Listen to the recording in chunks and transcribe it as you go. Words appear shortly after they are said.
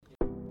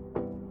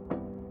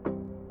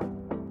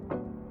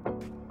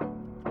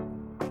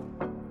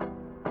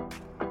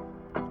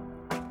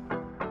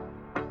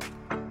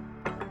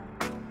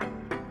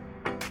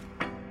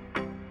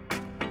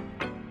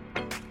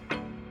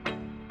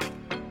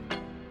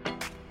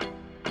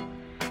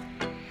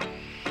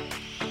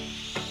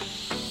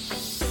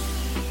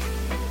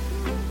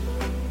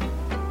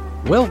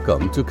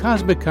Welcome to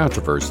Cosmic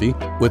Controversy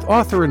with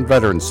author and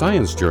veteran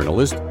science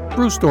journalist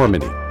Bruce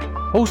Dorminey,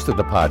 host of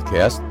the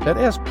podcast that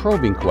asks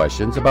probing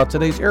questions about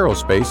today's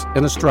aerospace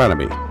and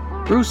astronomy.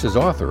 Bruce is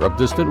author of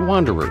Distant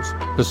Wanderers,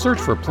 The Search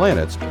for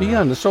Planets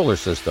Beyond the Solar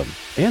System,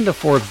 and a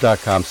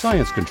Forbes.com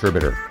science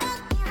contributor.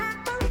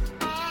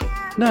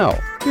 Now,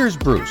 here's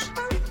Bruce.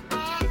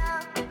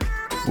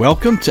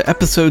 Welcome to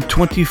episode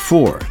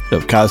 24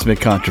 of Cosmic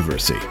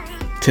Controversy.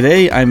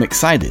 Today, I'm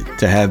excited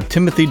to have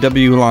Timothy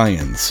W.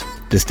 Lyons,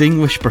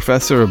 Distinguished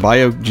Professor of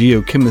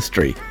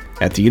Biogeochemistry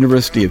at the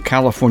University of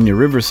California,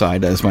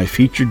 Riverside, as my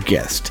featured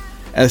guest.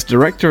 As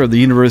director of the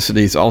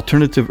university's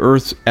Alternative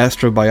Earths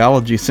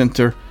Astrobiology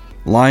Center,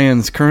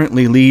 Lyons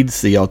currently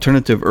leads the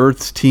Alternative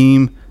Earths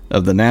team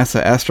of the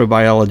NASA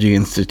Astrobiology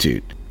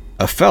Institute.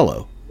 A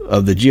fellow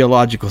of the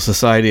Geological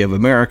Society of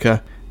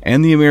America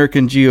and the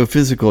American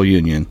Geophysical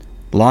Union,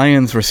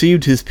 Lyons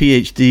received his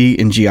PhD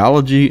in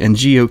geology and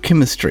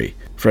geochemistry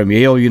from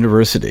Yale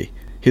University.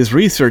 His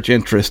research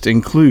interests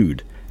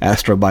include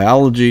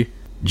astrobiology,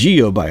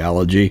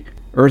 geobiology,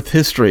 Earth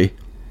history,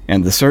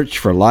 and the search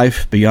for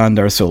life beyond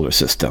our solar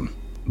system.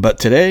 But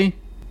today,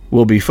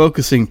 we'll be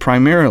focusing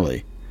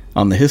primarily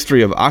on the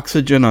history of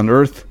oxygen on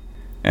Earth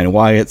and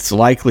why it's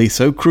likely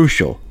so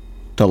crucial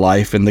to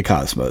life in the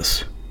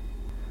cosmos.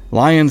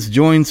 Lyons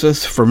joins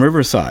us from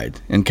Riverside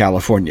in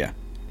California.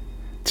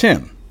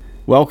 Tim,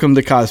 welcome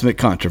to Cosmic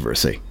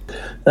Controversy.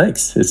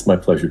 Thanks. It's my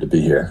pleasure to be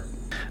here.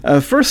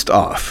 First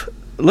off,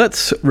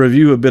 let's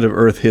review a bit of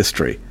Earth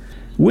history.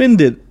 When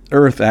did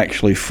Earth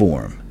actually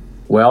form?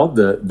 Well,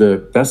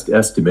 the best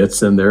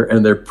estimates, and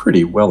they're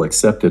pretty well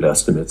accepted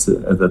estimates,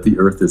 that the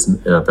Earth is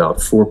about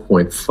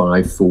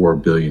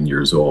 4.54 billion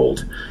years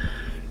old.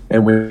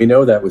 And we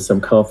know that with some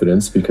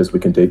confidence because we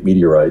can date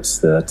meteorites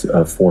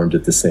that formed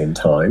at the same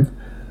time.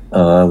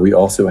 We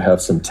also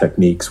have some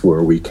techniques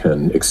where we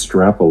can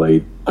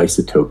extrapolate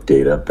isotope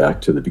data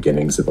back to the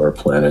beginnings of our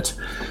planet.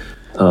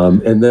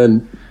 And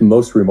then,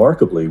 most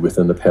remarkably,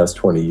 within the past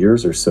 20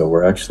 years or so,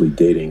 we're actually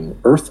dating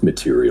Earth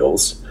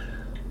materials,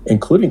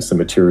 including some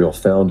material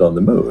found on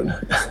the moon,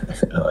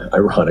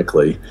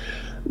 ironically,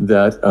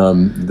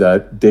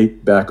 that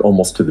date back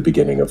almost to the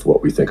beginning of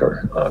what we think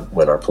are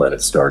when our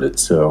planet started.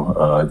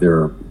 So there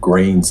are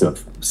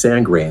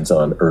sand grains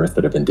on Earth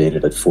that have been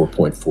dated at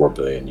 4.4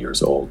 billion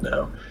years old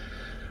now.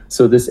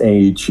 So this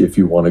age, if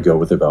you want to go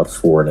with about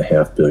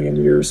 4.5 billion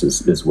years,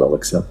 is well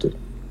accepted.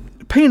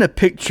 Paint a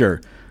picture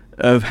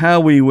of how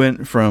we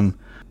went from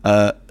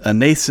a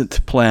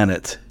nascent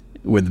planet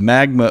with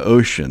magma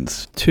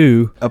oceans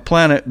to a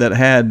planet that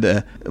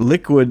had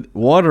liquid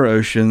water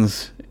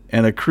oceans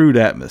and a crude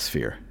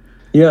atmosphere.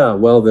 Yeah,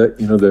 well,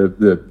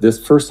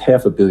 this first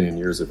 500 million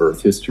years of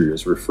Earth history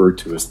is referred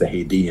to as the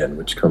Hadean,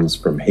 which comes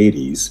from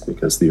Hades,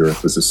 because the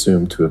Earth was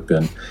assumed to have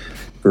been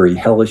very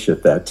hellish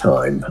at that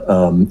time.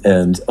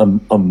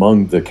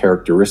 Among the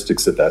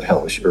characteristics of that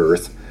hellish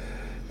Earth,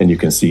 and you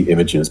can see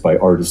images by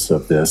artists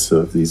of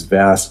these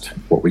vast,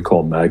 what we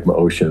call magma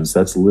oceans.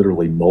 That's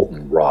literally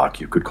molten rock.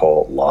 You could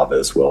call it lava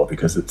as well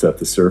because it's at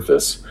the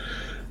surface.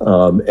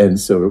 And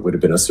so it would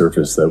have been a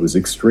surface that was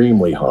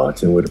extremely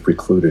hot and would have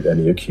precluded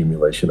any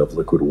accumulation of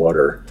liquid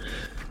water.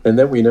 And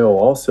then we know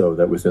also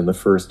that within the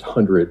first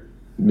 100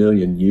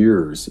 million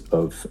years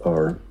of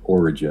our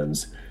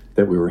origins,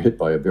 that we were hit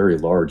by a very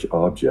large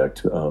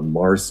object,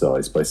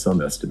 Mars-sized by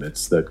some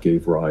estimates, that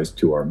gave rise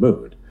to our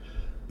moon.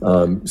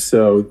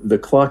 So the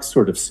clock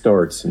sort of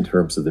starts in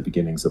terms of the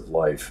beginnings of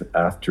life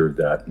after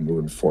that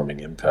moon-forming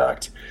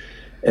impact.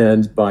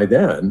 And by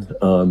then,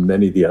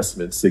 many of the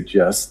estimates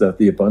suggest that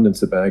the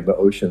abundance of magma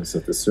oceans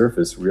at the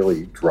surface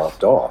really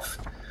dropped off.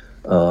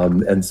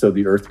 And so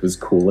the Earth was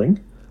cooling.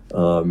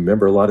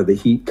 Remember, a lot of the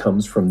heat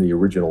comes from the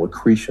original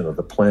accretion of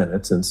the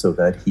planets, and so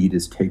that heat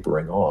is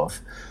tapering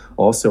off.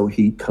 Also,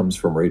 heat comes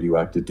from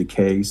radioactive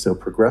decay, so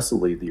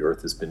progressively the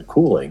Earth has been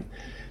cooling.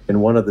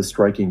 And one of the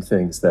striking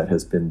things that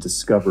has been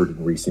discovered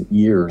in recent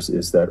years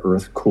is that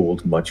Earth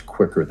cooled much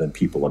quicker than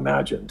people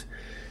imagined.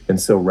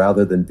 And so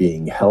rather than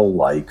being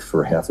hell-like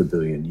for 500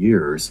 million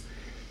years,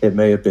 it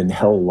may have been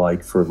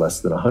hell-like for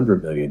less than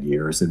 100 million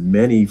years. And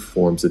many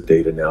forms of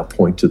data now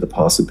point to the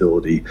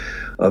possibility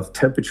of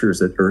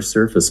temperatures at Earth's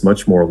surface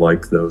much more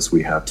like those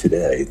we have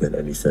today than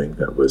anything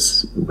that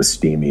was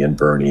steamy and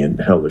burny and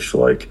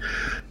hellish-like.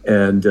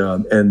 And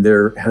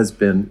there has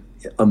been,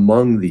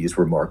 among these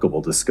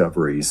remarkable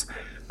discoveries,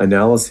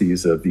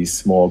 analyses of these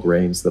small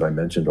grains that I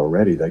mentioned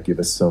already that give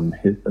us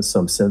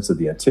some sense of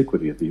the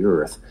antiquity of the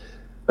Earth.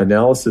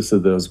 Analysis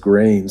of those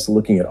grains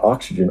looking at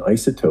oxygen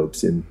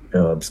isotopes,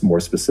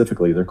 more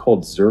specifically, they're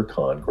called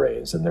zircon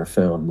grains, and they're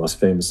found most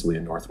famously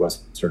in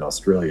northwestern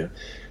Australia.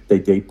 They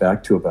date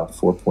back to about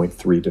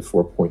 4.3 to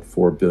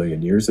 4.4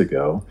 billion years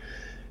ago.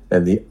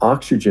 And the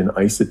oxygen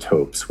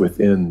isotopes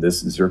within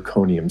this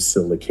zirconium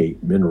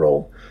silicate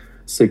mineral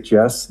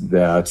suggests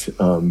that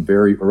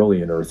very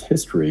early in Earth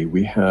history,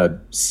 we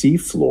had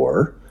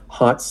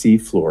hot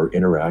seafloor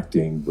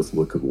interacting with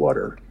liquid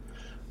water.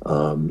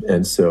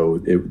 And so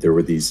there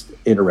were these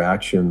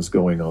interactions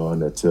going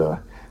on at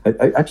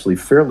actually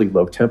fairly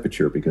low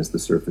temperature because the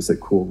surface had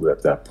cooled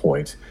at that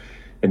point.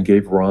 and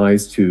gave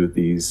rise to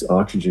these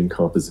oxygen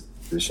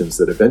compositions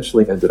that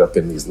eventually ended up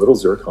in these little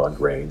zircon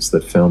grains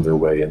that found their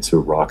way into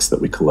rocks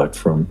that we collect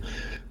from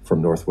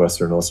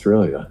northwestern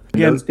Australia.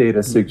 Those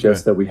data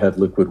suggest that we had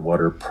liquid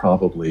water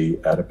probably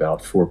at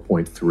about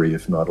 4.3,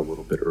 if not a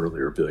little bit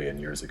earlier, billion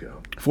years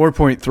ago.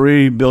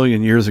 4.3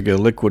 billion years ago,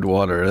 liquid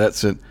water.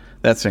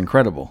 That's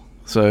incredible.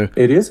 So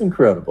it is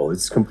incredible.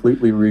 It's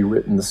completely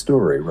rewritten the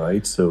story,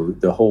 right? So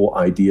the whole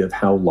idea of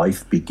how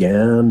life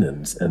began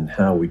and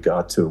how we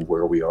got to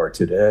where we are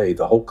today,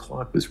 the whole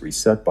clock was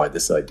reset by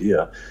this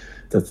idea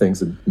that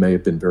things may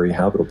have been very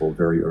habitable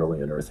very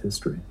early in Earth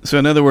history. So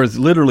in other words,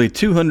 literally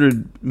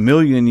 200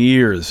 million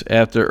years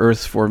after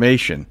Earth's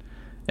formation,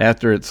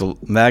 after its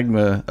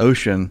magma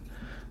ocean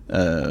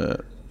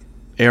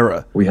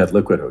era, we had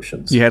liquid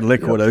oceans. You had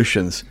liquid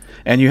oceans.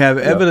 And you have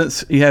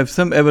evidence, you have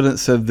some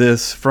evidence of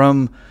this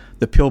from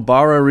the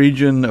Pilbara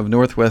region of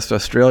northwest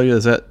Australia.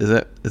 Is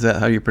that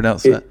how you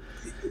pronounce that?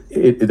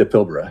 The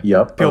Pilbara,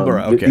 yep.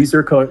 Pilbara, okay.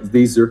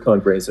 These zircon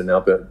grains are now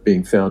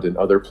being found in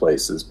other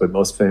places, but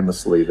most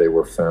famously they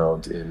were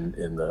found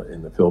in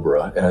the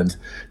Pilbara, and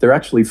they're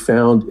actually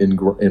found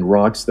in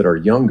rocks that are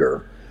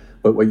younger.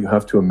 But what you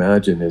have to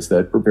imagine is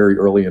that very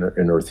early in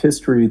Earth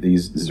history,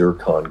 these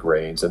zircon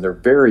grains, and they're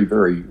very,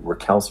 very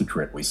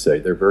recalcitrant, we say.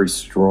 They're very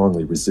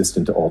strongly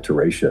resistant to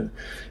alteration.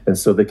 And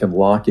so they can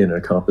lock in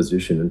a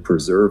composition and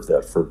preserve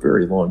that for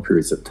very long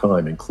periods of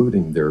time,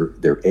 including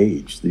their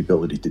age, the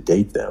ability to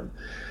date them.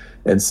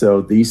 And so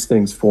these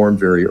things formed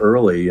very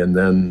early, and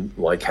then,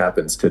 like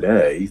happens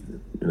today,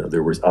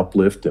 there was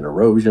uplift and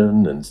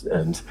erosion,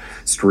 and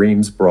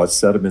streams brought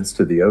sediments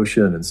to the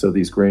ocean. And so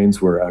these grains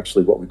were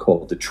actually what we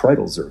call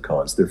detrital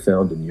zircons. They're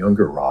found in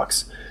younger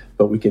rocks,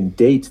 but we can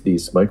date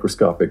these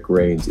microscopic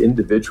grains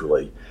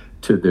individually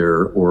to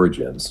their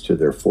origins, to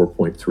their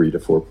 4.3 to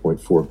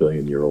 4.4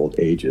 billion year old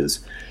ages.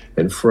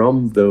 And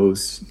from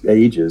those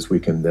ages, we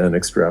can then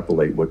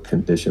extrapolate what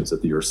conditions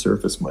at the Earth's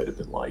surface might have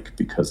been like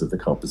because of the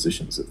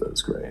compositions of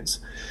those grains.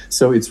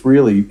 So it's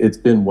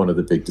been one of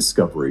the big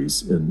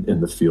discoveries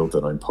in the field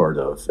that I'm part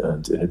of.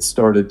 And it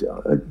started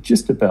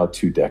just about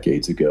 2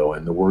 decades ago,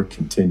 and the work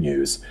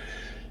continues.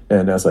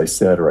 And as I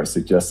said, or I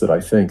suggested,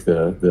 I think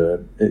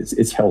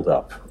it's held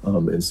up.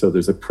 And so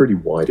there's a pretty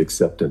wide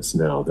acceptance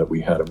now that we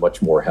had a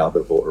much more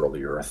habitable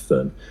early Earth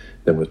than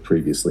was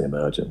previously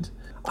imagined.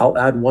 I'll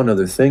add one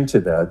other thing to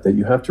that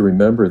you have to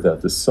remember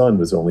that the sun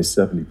was only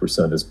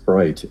 70% as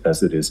bright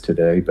as it is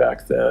today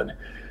back then.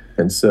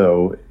 And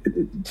so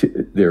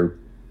there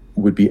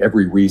would be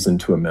every reason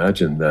to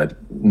imagine that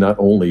not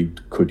only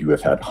could you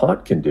have had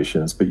hot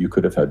conditions, but you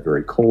could have had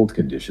very cold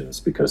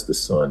conditions because the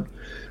sun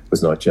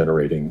was not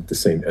generating the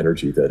same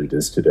energy that it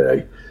is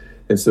today.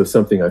 And so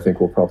something I think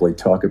we'll probably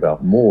talk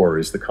about more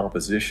is the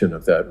composition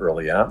of that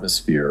early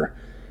atmosphere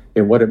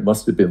and what it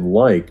must have been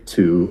like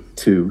to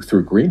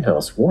through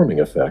greenhouse warming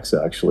effects,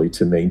 actually,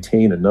 to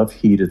maintain enough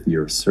heat at the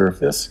Earth's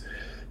surface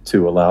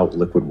to allow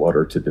liquid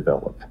water to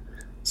develop.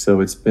 So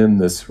it's been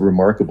this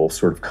remarkable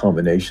sort of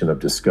combination of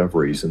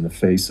discoveries in the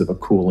face of a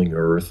cooling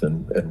Earth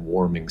and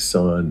warming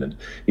sun and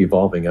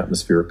evolving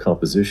atmospheric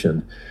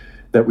composition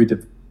that we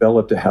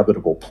developed a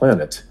habitable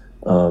planet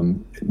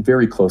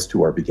very close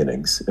to our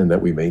beginnings, and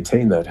that we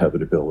maintain that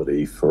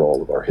habitability for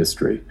all of our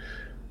history.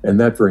 And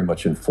that very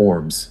much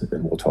informs,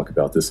 and we'll talk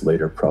about this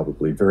later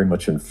probably, very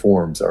much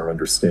informs our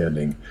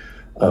understanding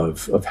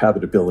of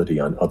habitability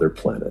on other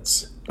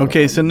planets.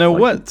 Okay, so now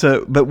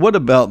but what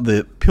about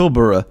the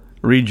Pilbara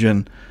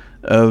region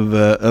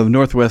of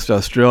northwest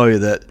Australia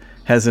that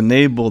has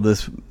enabled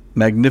this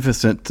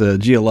magnificent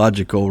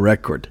geological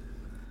record?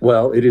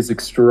 Well, it is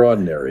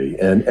extraordinary,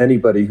 and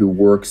anybody who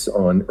works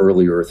on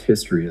early Earth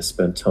history has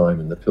spent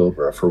time in the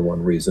Pilbara for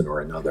one reason or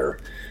another.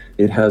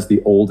 It has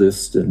the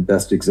oldest and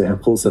best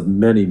examples of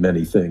many,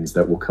 many things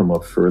that will come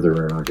up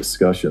further in our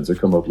discussions, or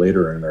come up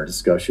later in our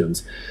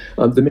discussions.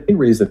 The main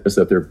reason is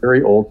that they're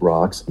very old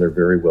rocks and they're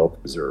very well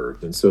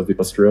preserved. And so the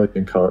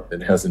Australian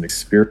continent hasn't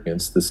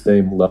experienced the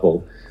same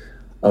level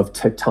of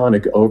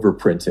tectonic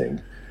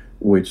overprinting,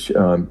 which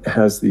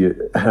has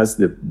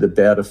the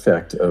bad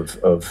effect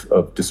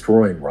of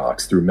destroying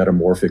rocks through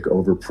metamorphic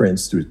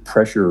overprints, through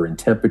pressure and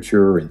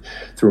temperature, and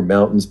through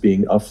mountains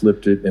being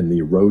uplifted and the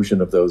erosion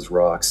of those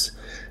rocks.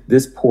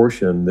 This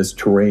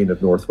terrain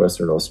of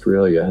northwestern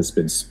Australia has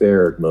been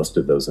spared most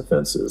of those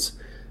offenses.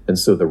 And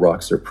so the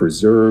rocks are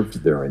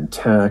preserved, they're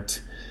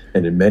intact,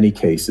 and in many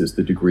cases,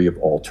 the degree of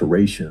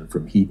alteration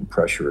from heat and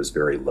pressure is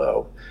very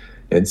low.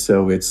 And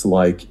so it's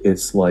like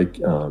the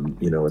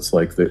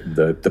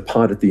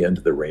pot at the end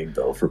of the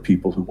rainbow for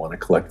people who want to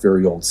collect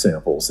very old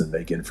samples and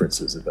make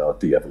inferences about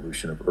the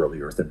evolution of early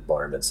Earth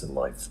environments and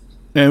life.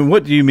 And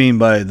what do you mean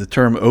by the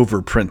term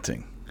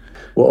overprinting?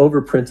 Well,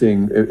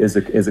 overprinting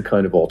is a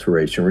kind of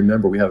alteration.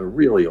 Remember, we have a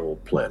really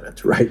old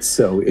planet, right?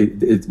 So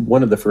it's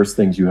one of the first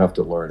things you have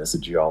to learn as a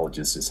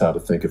geologist is how to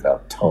think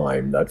about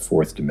time, that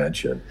fourth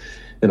dimension.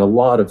 And a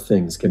lot of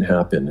things can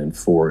happen in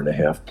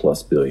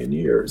 4.5+ billion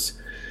years.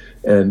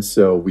 And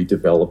so we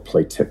develop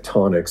plate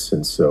tectonics,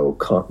 and so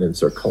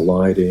continents are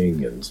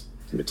colliding and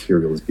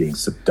material is being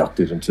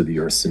subducted into the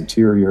Earth's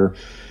interior.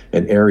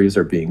 and areas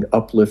are being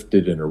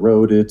uplifted and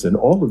eroded, and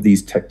all of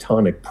these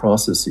tectonic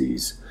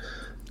processes,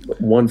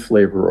 one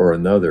flavor or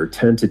another,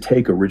 tend to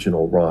take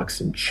original rocks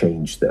and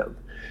change them.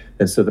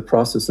 And so the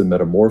process of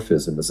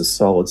metamorphism is a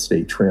solid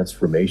state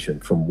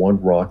transformation from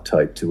one rock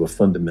type to a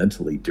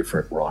fundamentally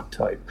different rock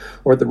type.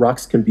 Or the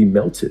rocks can be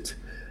melted,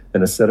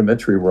 and a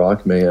sedimentary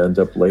rock may end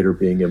up later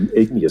being an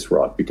igneous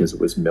rock because it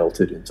was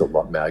melted into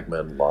magma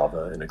and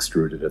lava and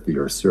extruded at the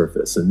Earth's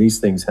surface. And these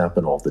things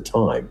happen all the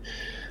time.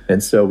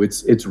 And so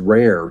it's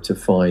rare to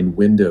find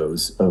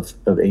windows of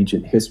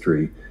ancient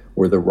history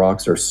where the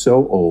rocks are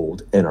so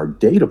old and are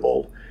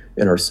datable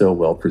and are so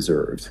well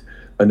preserved.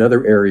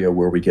 Another area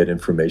where we get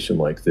information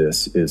like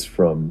this is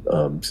from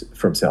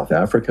South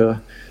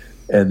Africa,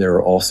 and there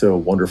are also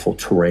wonderful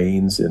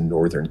terrains in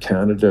northern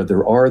Canada.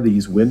 There are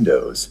these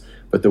windows,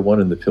 but the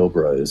one in the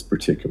Pilbara is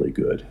particularly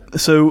good.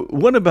 So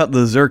what about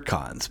the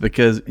zircons?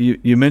 Because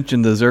you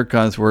mentioned the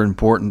zircons were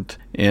important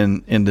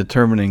in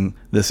determining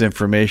this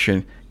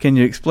information. Can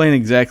you explain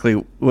exactly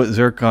what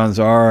zircons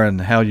are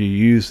and how you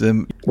use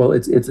them? Well,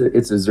 it's a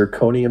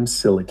zirconium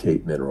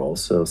silicate mineral.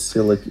 So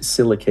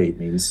silicate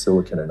means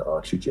silicon and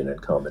oxygen in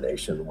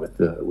combination with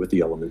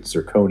the element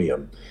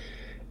zirconium,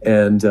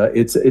 and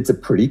it's a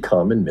pretty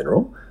common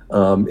mineral.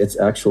 It's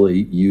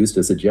actually used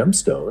as a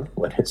gemstone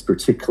when it's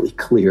particularly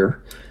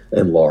clear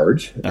and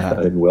large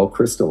and well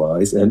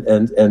crystallized,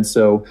 and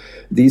so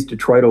these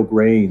detrital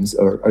grains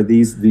are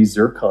these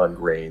zircon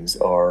grains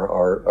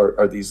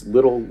are these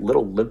little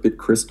limpid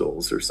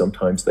crystals, or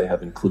sometimes they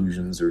have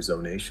inclusions or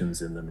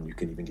zonations in them, and you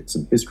can even get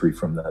some history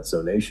from that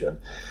zonation.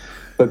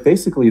 But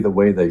basically, the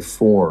way they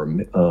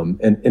form,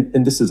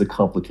 and this is a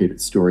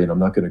complicated story, and I'm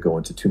not going to go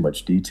into too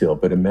much detail.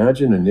 But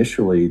imagine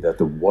initially that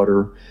the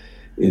water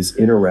is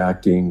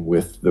interacting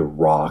with the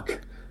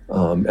rock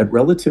at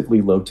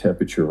relatively low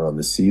temperature on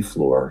the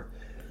seafloor.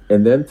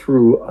 And then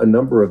through a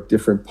number of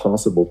different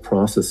possible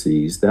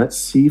processes, that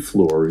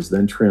seafloor is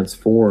then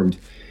transformed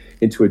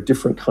into a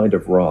different kind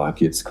of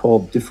rock. It's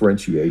called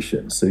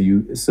differentiation. So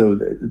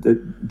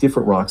the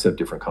different rocks have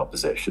different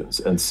compositions.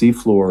 And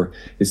seafloor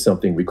is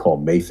something we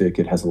call mafic.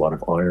 It has a lot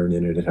of iron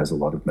in it. It has a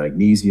lot of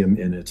magnesium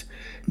in it.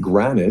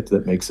 Granite,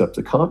 that makes up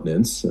the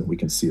continents, and we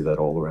can see that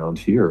all around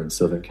here in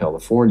Southern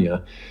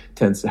California,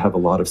 tends to have a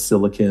lot of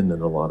silicon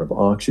and a lot of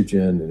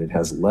oxygen, and it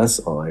has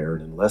less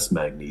iron and less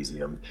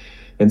magnesium.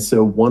 And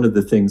so one of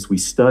the things we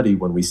study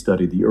when we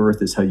study the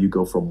Earth is how you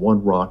go from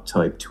one rock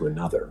type to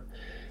another.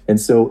 And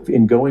so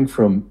in going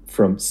from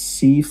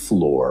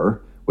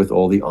seafloor with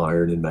all the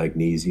iron and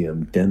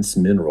magnesium, dense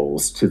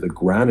minerals, to the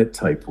granite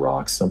type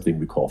rocks, something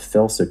we call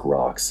felsic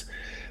rocks,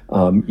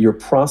 you're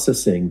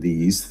processing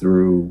these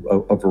through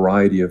a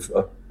variety of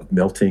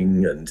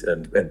melting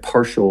and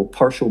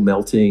partial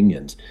melting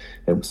and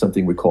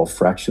something we call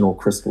fractional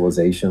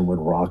crystallization. When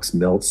rocks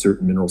melt,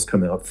 certain minerals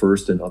come out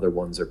first and other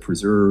ones are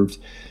preserved.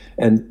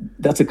 And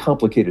that's a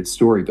complicated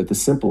story, but the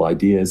simple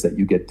idea is that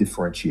you get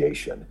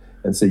differentiation.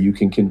 And so you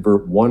can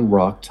convert one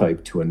rock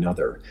type to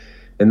another.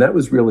 And that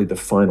was really the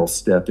final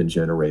step in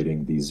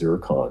generating these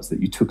zircons,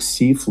 that you took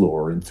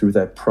seafloor, and through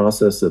that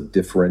process of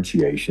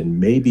differentiation,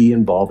 maybe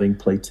involving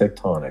plate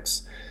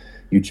tectonics,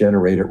 you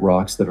generated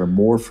rocks that are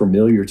more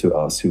familiar to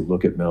us who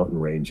look at mountain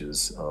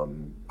ranges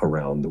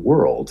around the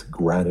world,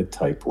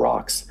 granite-type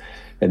rocks.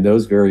 And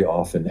those very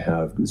often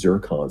have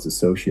zircons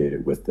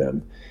associated with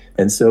them.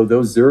 And so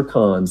those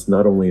zircons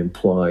not only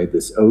imply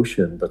this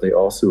ocean, but they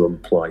also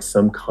imply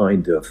some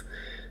kind of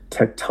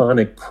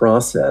tectonic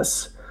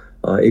process.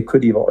 It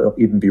could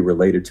even be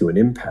related to an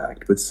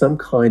impact, but some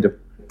kind of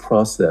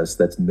process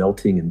that's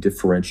melting and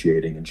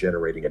differentiating and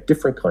generating a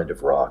different kind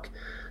of rock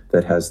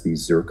that has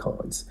these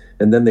zircons.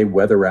 And then they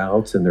weather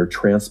out and they're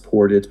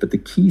transported. But the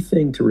key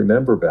thing to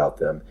remember about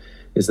them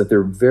is that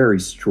they're very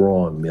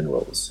strong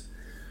minerals.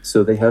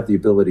 So they have the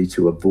ability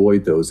to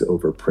avoid those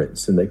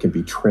overprints, and they can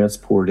be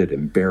transported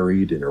and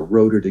buried and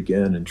eroded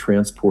again and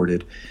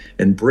transported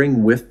and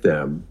bring with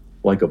them,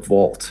 like a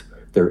vault,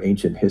 their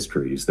ancient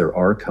histories, their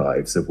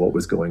archives of what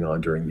was going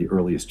on during the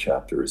earliest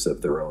chapters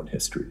of their own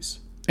histories.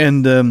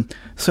 And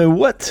so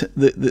what,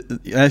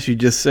 as you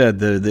just said,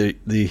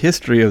 the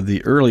history of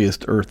the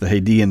earliest Earth, the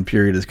Hadean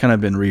period, has kind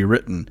of been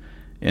rewritten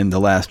in the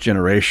last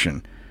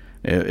generation,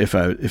 if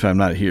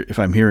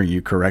I'm hearing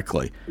you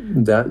correctly.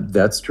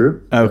 That's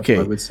true. Okay.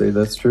 I would say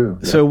that's true.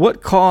 Yeah. So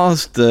what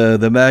caused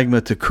the magma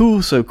to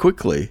cool so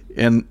quickly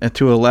and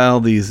to allow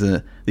these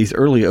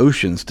early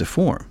oceans to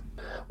form?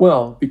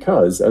 Well,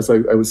 because, as I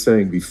was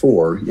saying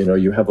before,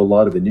 you have a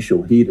lot of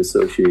initial heat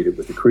associated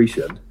with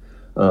accretion,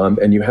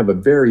 and you have a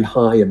very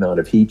high amount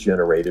of heat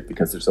generated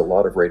because there's a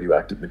lot of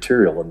radioactive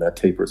material, and that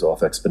tapers off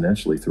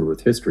exponentially through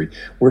Earth history.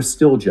 We're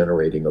still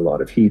generating a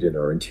lot of heat in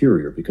our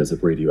interior because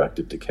of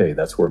radioactive decay.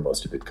 That's where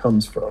most of it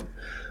comes from.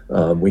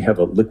 We have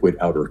a liquid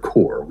outer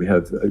core. We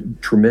have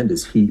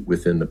tremendous heat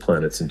within the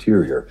planet's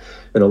interior,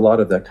 and a lot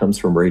of that comes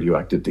from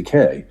radioactive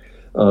decay.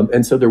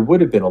 And so there would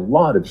have been a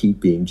lot of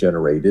heat being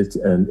generated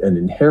and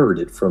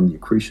inherited from the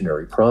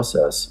accretionary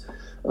process.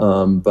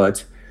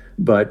 But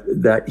but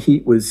that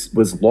heat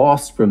was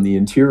lost from the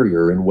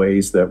interior in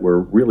ways that were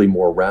really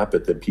more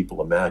rapid than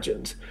people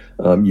imagined.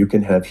 You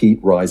can have heat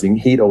rising.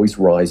 Heat always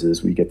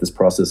rises. We get this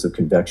process of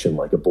convection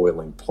like a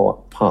boiling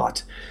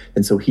pot.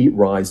 And so heat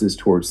rises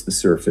towards the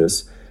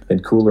surface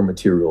and cooler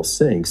material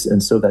sinks.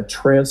 And so that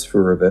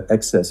transfer of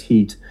excess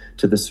heat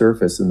to the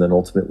surface and then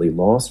ultimately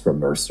lost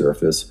from Earth's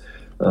surface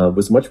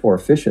was much more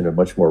efficient and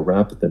much more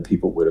rapid than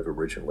people would have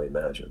originally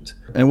imagined.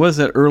 And was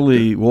that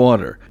early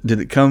water, did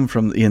it come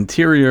from the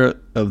interior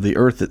of the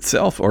Earth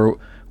itself, or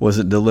was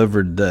it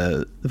delivered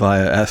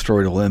via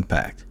asteroidal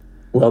impact?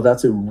 Well,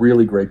 that's a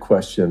really great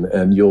question,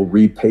 and you'll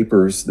read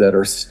papers that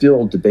are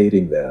still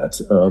debating that.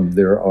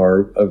 There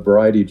are a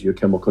variety of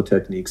geochemical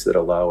techniques that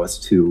allow us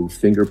to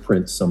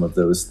fingerprint some of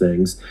those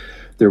things.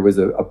 There was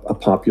a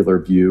popular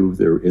view,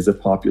 there is a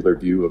popular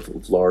view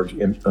of large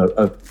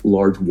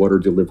water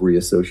delivery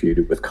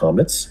associated with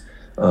comets,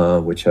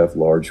 which have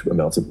large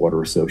amounts of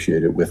water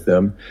associated with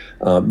them.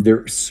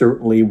 There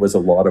certainly was a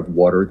lot of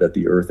water that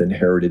the Earth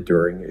inherited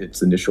during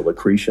its initial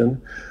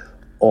accretion.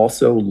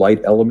 Also,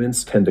 light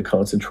elements tend to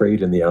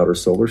concentrate in the outer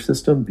solar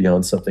system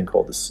beyond something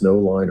called the snow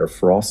line or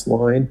frost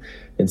line.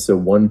 And so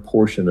one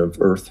portion of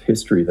Earth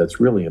history that's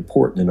really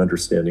important in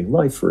understanding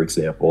life, for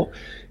example,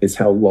 is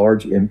how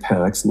large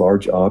impacts,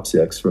 large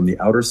objects from the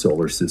outer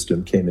solar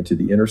system came into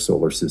the inner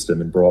solar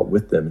system and brought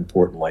with them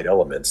important light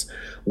elements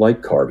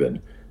like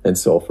carbon and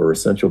sulfur,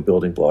 essential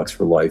building blocks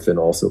for life, and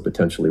also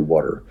potentially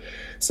water.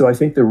 So I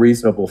think the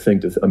reasonable thing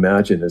to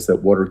imagine is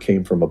that water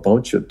came from a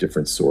bunch of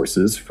different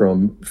sources,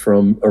 from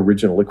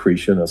original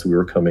accretion as we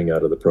were coming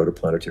out of the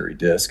protoplanetary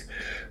disk,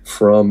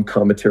 from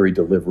cometary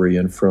delivery,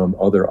 and from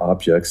other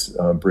objects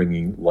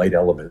bringing light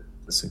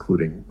elements,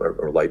 including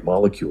or light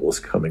molecules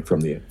coming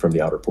from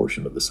the outer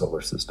portion of the solar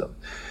system.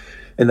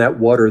 And that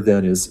water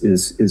then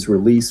is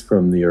released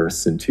from the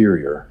Earth's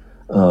interior.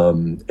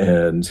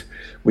 And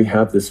we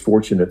have this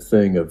fortunate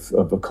thing of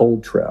a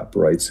cold trap,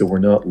 right? So we're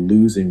not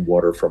losing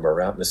water from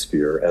our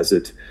atmosphere as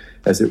it's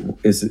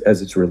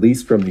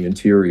released from the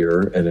interior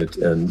and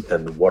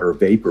the water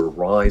vapor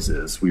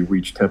rises. We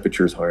reach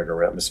temperatures higher in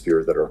our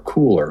atmosphere that are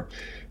cooler,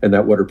 and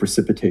that water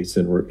precipitates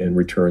and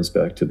returns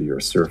back to the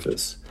Earth's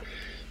surface.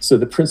 So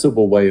the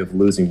principal way of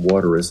losing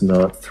water is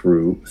not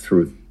through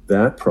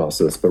that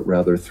process, but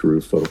rather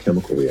through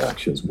photochemical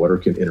reactions. Water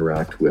can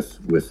interact with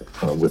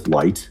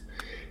light.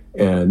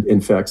 And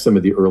in fact, some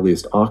of the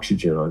earliest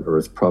oxygen on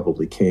Earth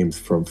probably came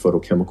from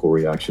photochemical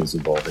reactions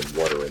involving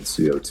water and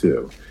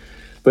CO2.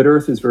 But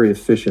Earth is very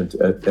efficient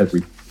at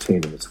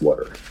retaining its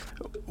water.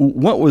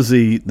 What was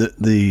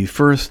the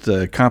first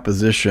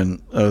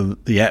composition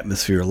of the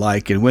atmosphere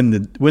like, and when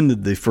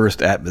did the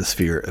first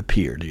atmosphere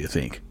appear, do you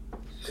think?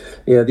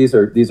 Yeah, these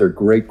are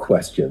great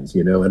questions,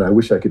 and I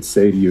wish I could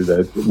say to you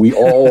that we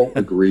all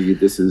agree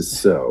this is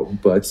so.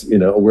 But,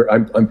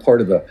 I'm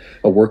part of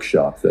a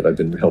workshop that I've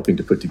been helping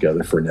to put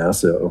together for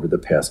NASA over the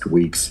past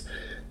weeks.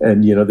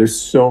 And, there's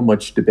so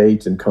much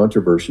debate and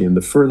controversy. And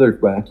the further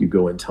back you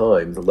go in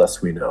time, the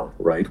less we know,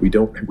 right? We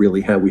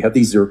have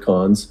these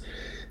zircons,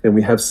 and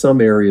we have some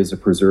areas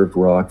of preserved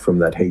rock from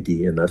that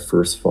Hadean, that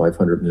first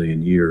 500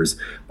 million years,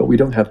 but we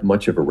don't have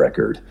much of a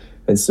record.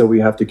 And so we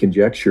have to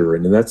conjecture,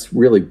 and that's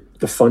really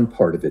the fun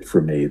part of it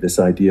for me, this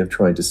idea of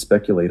trying to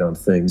speculate on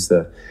things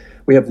that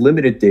we have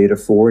limited data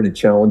for, and it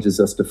challenges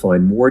us to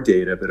find more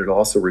data, but it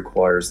also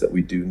requires that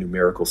we do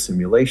numerical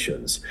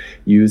simulations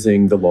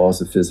using the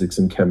laws of physics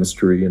and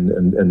chemistry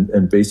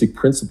and basic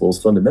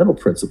principles, fundamental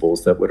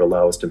principles that would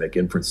allow us to make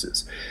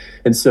inferences.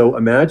 And so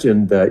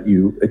imagine that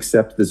you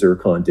accept the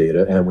zircon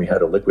data and we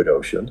had a liquid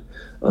ocean,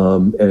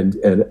 and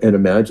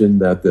imagine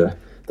that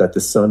the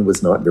sun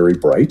was not very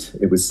bright.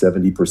 It was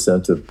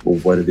 70% of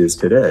what it is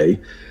today.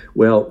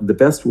 Well, the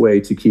best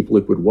way to keep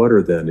liquid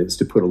water then is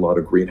to put a lot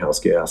of greenhouse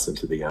gas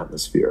into the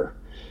atmosphere.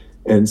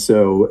 And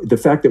so the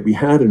fact that we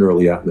had an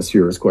early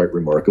atmosphere is quite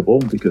remarkable,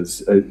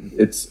 because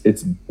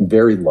it's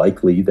very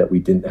likely that we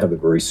didn't have a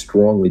very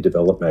strongly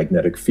developed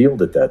magnetic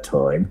field at that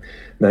time.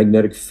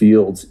 Magnetic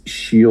fields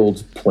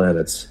shield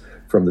planets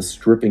from the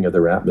stripping of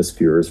their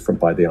atmospheres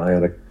by the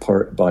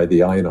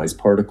ionized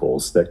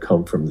particles that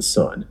come from the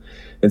sun.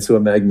 And so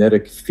a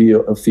magnetic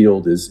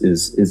field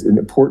is an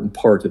important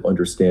part of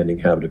understanding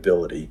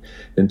habitability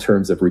in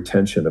terms of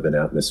retention of an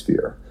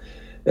atmosphere.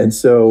 And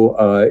so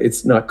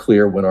it's not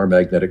clear when our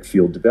magnetic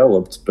field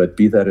developed, but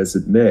be that as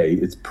it may,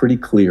 it's pretty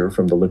clear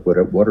from the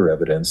liquid water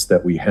evidence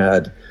that we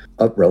had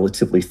a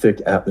relatively thick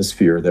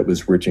atmosphere that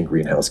was rich in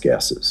greenhouse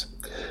gases.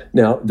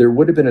 Now, there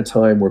would have been a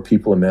time where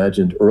people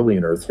imagined early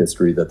in Earth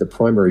history that the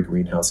primary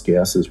greenhouse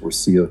gases were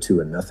CO2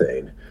 and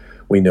methane.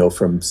 We know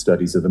from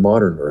studies of the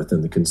modern Earth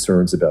and the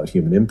concerns about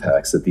human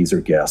impacts that these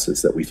are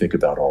gases that we think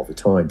about all the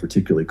time,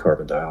 particularly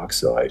carbon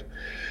dioxide.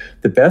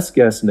 The best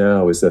guess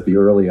now is that the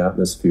early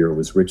atmosphere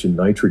was rich in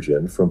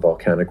nitrogen from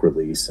volcanic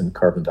release and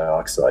carbon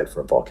dioxide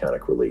from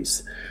volcanic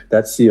release.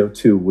 That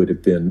CO2 would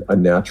have been a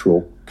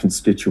natural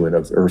constituent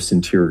of Earth's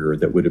interior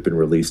that would have been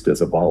released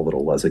as a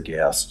volatile, as a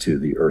gas to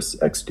the Earth's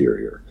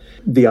exterior.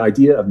 The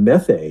idea of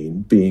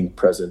methane being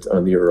present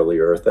on the early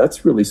Earth,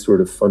 that's really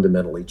sort of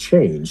fundamentally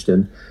changed.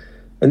 And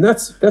And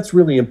that's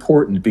really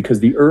important because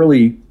the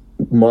early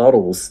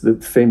models, the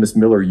famous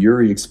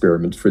Miller-Urey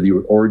experiment for the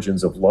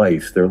origins of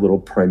life, their little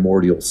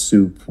primordial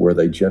soup where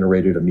they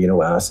generated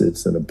amino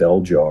acids in a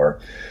bell jar,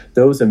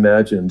 those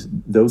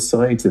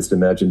scientists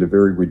imagined a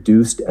very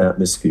reduced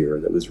atmosphere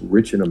that was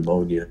rich in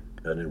ammonia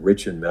and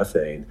rich in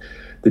methane.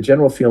 The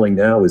general feeling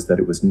now is that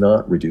it was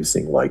not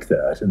reducing like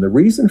that. And the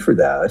reason for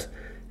that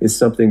is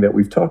something that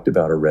we've talked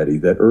about already,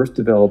 that Earth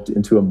developed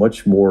into a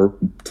much more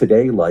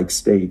today-like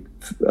state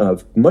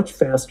much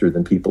faster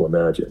than people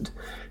imagined.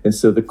 And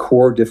so the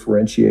core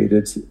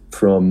differentiated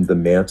from the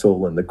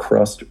mantle and the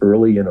crust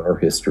early in our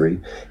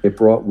history. It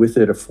brought with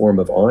it a form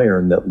of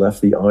iron that left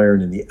the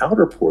iron in the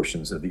outer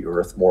portions of the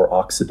Earth more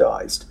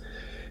oxidized.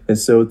 And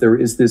so there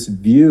is this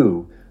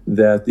view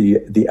that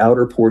the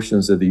outer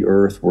portions of the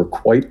Earth were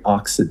quite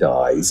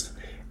oxidized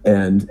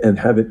and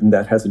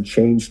that hasn't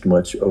changed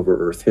much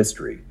over Earth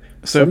history.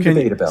 Some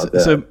debate about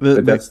that,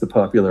 but that's the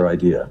popular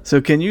idea.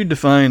 So can you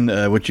define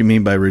what you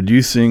mean by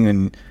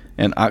reducing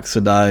an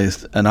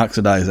oxidized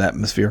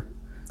atmosphere?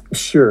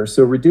 Sure.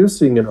 So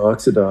reducing and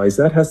oxidized,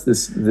 that has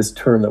this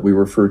term that we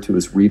refer to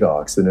as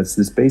redox, and it's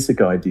this basic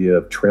idea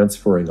of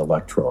transferring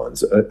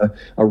electrons. A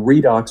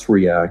redox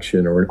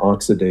reaction or an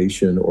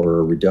oxidation or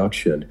a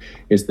reduction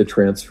is the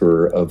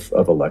transfer of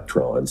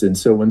electrons. And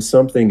so when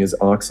something is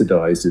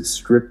oxidized, it's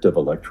stripped of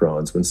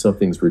electrons. When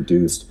something's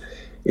reduced,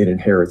 it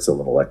inherits an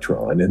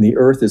electron. And the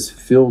Earth is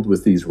filled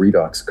with these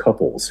redox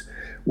couples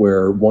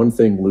where one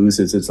thing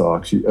loses its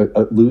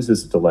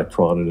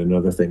electron and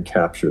another thing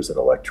captures an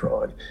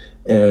electron.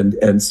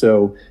 And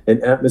so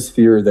an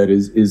atmosphere that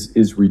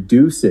is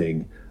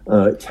reducing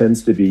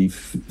tends to be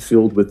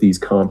filled with these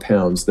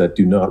compounds that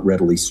do not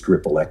readily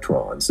strip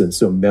electrons. And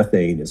so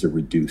methane is a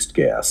reduced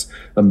gas.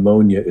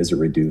 Ammonia is a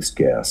reduced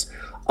gas.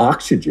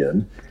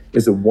 Oxygen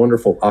is a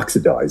wonderful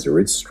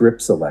oxidizer. It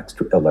strips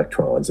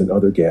electrons, and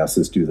other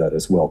gases do that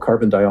as well.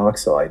 Carbon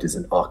dioxide is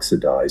an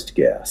oxidized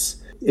gas.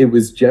 It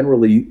was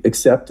generally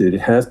accepted,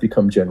 it has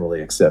become generally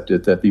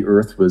accepted, that the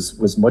Earth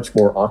was much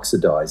more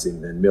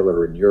oxidizing than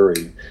Miller and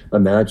Urey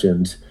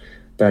imagined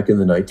back in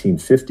the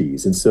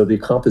 1950s. And so the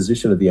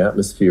composition of the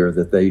atmosphere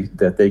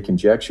that they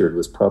conjectured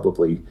was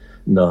probably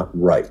not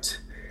right.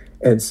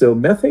 And so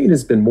methane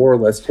has been more or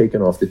less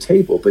taken off the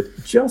table, but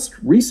just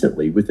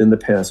recently, within the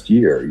past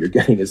year, you're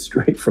getting it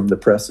straight from the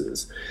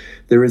presses,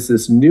 there is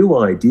this new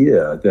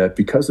idea that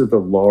because of the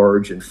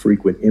large and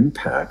frequent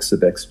impacts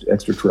of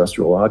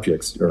extraterrestrial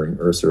objects during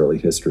Earth's early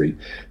history,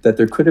 that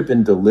there could have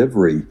been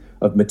delivery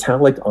of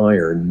metallic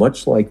iron,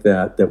 much like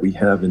that we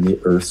have in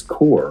the Earth's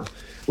core,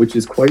 which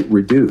is quite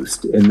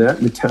reduced. And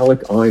that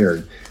metallic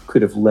iron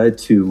could have led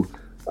to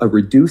a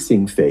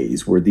reducing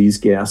phase where these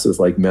gases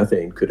like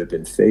methane could have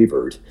been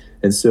favored.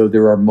 And so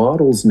there are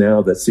models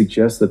now that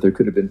suggest that there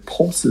could have been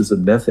pulses of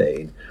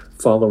methane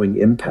following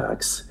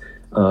impacts.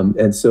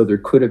 And so there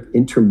could have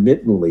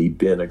intermittently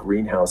been a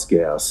greenhouse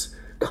gas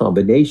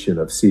combination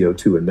of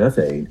CO2 and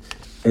methane.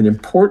 And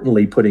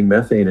importantly, putting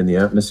methane in the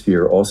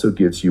atmosphere also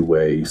gives you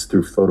ways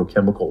through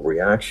photochemical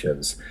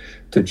reactions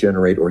to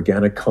generate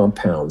organic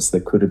compounds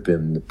that could have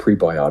been the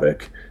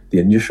prebiotic, the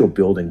initial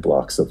building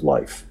blocks of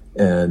life.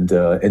 And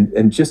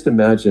just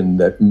imagine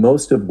that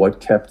most of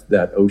what kept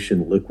that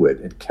ocean liquid,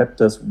 it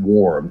kept us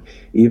warm,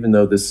 even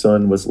though the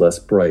sun was less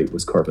bright,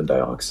 was carbon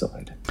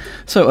dioxide.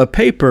 So a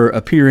paper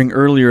appearing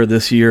earlier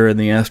this year in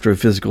the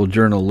Astrophysical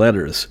Journal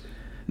Letters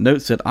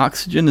notes that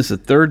oxygen is the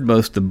third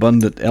most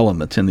abundant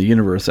element in the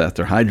universe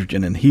after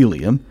hydrogen and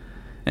helium,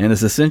 and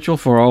is essential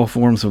for all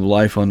forms of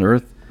life on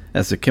Earth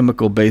as a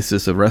chemical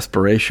basis of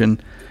respiration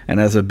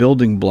and as a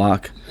building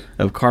block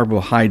of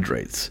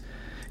carbohydrates.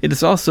 It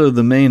is also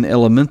the main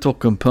elemental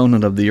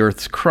component of the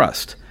Earth's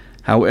crust.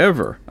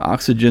 However,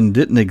 oxygen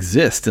didn't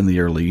exist in the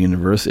early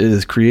universe. It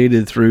is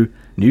created through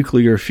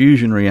nuclear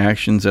fusion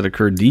reactions that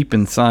occur deep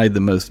inside the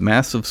most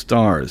massive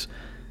stars,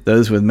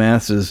 those with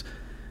masses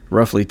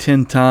roughly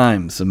 10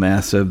 times the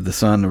mass of the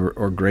sun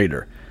or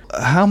greater.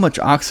 How much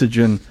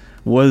oxygen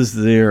was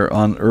there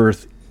on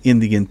Earth in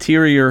the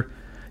interior?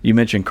 You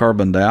mentioned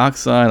carbon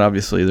dioxide.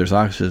 Obviously, there's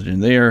oxygen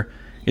there.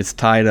 It's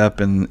tied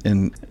up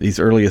in these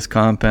earliest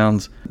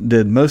compounds.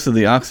 Did most of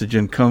the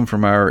oxygen come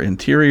from our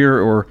interior,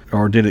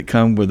 or did it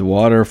come with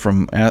water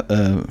from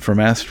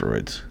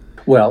asteroids?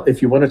 Well,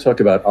 if you want to talk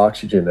about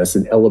oxygen as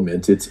an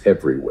element, it's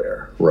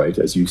everywhere, right?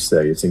 As you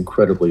say, it's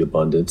incredibly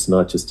abundant. It's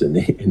not just in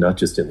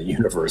the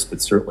universe, but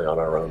certainly on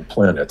our own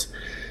planet.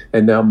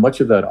 And now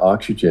much of that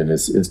oxygen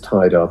is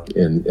tied up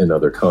in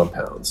other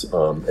compounds.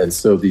 And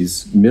so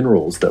these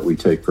minerals that we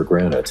take for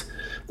granted,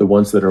 the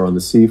ones that are on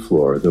the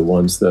seafloor, the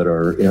ones that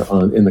are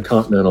in the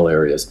continental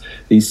areas,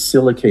 these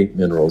silicate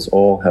minerals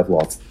all have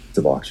lots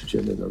of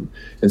oxygen in them.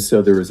 And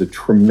so there is a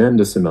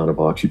tremendous amount of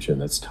oxygen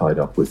that's tied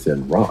up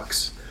within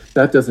rocks.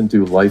 That doesn't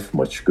do life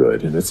much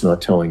good, and it's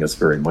not telling us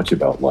very much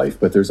about life,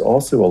 but there's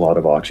also a lot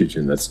of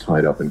oxygen that's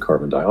tied up in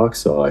carbon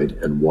dioxide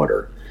and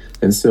water.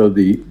 And so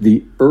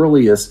the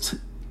earliest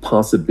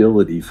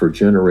possibility for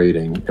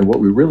generating, and what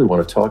we really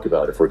want to talk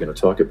about if we're going to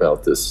talk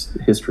about this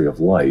history of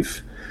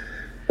life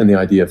and the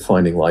idea of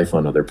finding life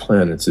on other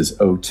planets, is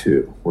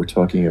O2. We're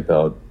talking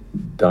about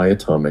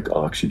diatomic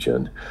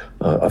oxygen,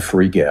 a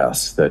free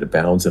gas that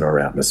abounds in our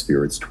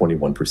atmosphere. It's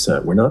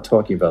 21%. We're not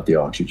talking about the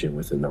oxygen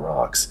within the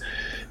rocks.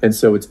 And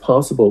so it's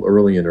possible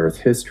early in Earth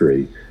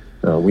history,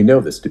 we know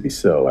this to be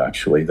so,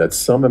 actually, that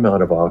some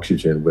amount of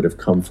oxygen would have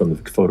come from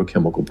the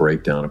photochemical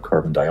breakdown of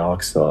carbon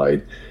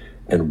dioxide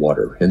and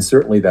water. And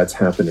certainly that's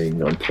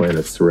happening on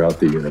planets throughout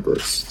the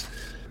universe.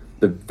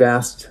 The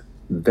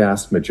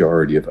vast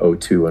majority of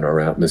O2 in our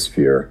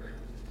atmosphere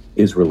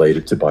is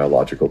related to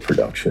biological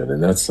production,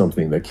 and that's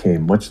something that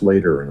came much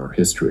later in our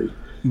history.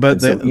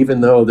 But so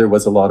even though there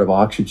was a lot of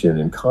oxygen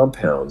in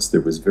compounds, there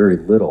was very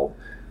little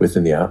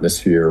within the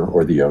atmosphere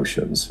or the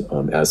oceans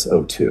as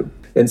O2.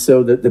 And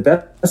so the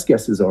best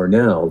guesses are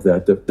now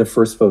that the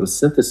first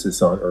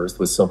photosynthesis on Earth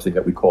was something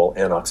that we call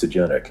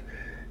anoxygenic.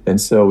 And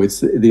so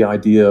it's the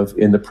idea of,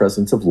 in the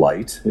presence of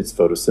light, it's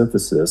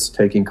photosynthesis,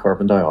 taking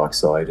carbon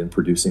dioxide and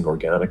producing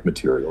organic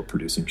material,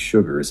 producing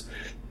sugars,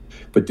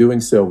 but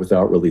doing so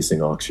without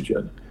releasing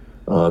oxygen.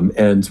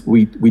 And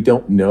we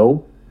don't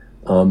know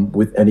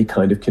with any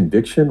kind of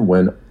conviction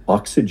when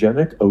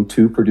oxygenic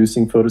O2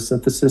 producing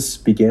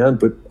photosynthesis began,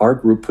 but our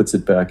group puts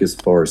it back as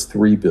far as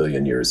 3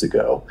 billion years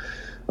ago.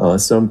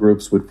 Some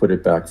groups would put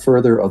it back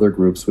further, other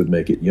groups would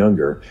make it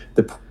younger.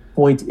 The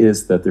point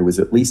is that there was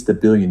at least 1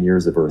 billion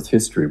years of Earth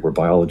history where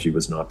biology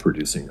was not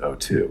producing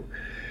O2.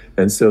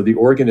 And so the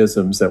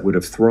organisms that would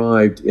have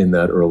thrived in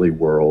that early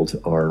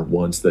world are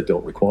ones that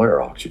don't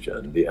require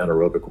oxygen, the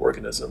anaerobic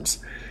organisms.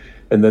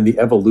 And then the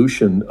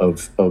evolution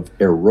of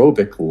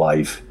aerobic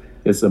life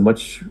is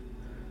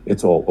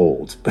it's all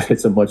old, but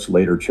it's a much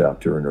later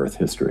chapter in Earth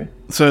history.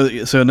 So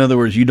in other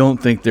words, you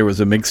don't think there was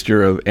a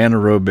mixture of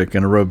anaerobic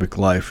and aerobic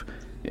life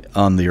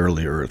on the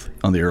early Earth,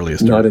 on the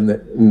earliest Earth? Not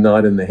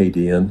in the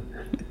Hadean.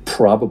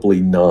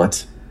 Probably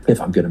not, if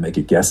I'm going to make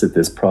a guess at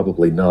this,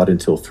 probably not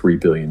until 3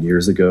 billion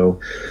years ago.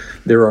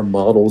 There are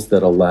models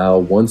that allow,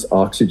 once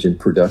oxygen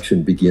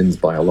production begins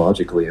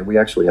biologically, and we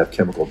actually have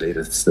chemical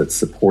data that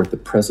support the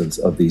presence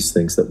of these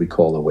things that we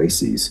call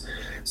oases.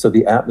 So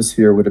the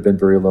atmosphere would have been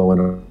very low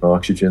in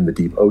oxygen. The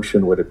deep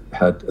ocean would have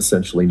had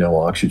essentially no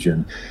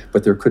oxygen,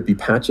 but there could be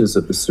patches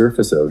of the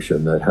surface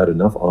ocean that had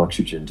enough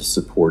oxygen to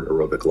support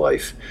aerobic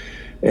life.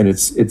 And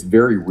it's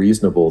very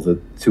reasonable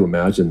to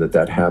imagine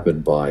that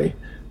happened by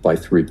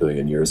 3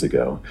 billion years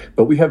ago.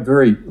 But we have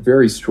very,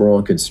 very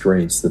strong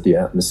constraints that the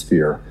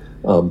atmosphere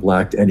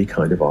lacked any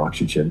kind of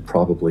oxygen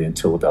probably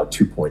until about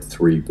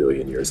 2.3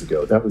 billion years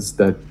ago. That was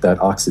that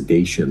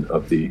oxidation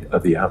of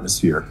the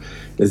atmosphere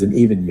is an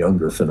even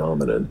younger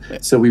phenomenon.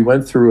 So we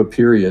went through a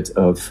period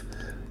of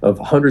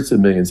hundreds of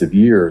millions of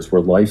years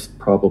where life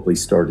probably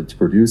started to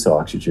produce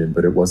oxygen,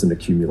 but it wasn't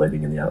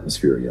accumulating in the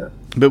atmosphere yet.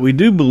 But we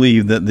do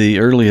believe that the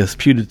earliest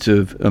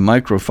putative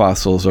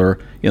microfossils are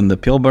in the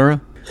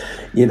Pilbara?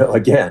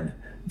 Again,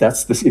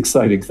 that's the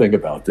exciting thing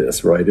about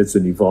this, right? It's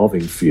an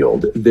evolving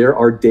field. There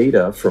are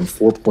data from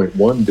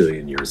 4.1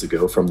 billion years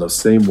ago from those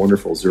same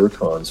wonderful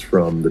zircons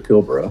from the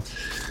Pilbara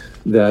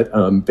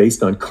that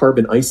based on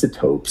carbon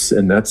isotopes,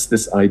 and that's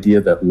this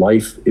idea that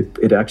life,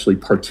 it actually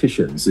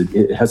partitions.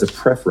 It has a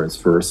preference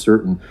for a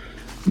certain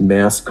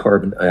mass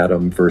carbon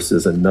atom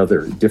versus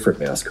another different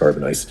mass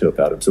carbon isotope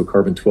atom. So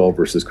carbon-12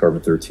 versus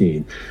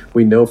carbon-13.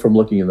 We know from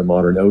looking in the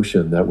modern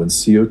ocean that when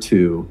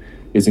CO2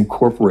 is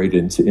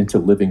incorporated into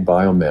living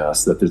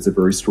biomass, that there's a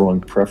very strong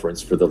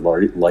preference for the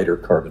lighter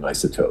carbon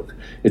isotope.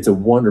 It's a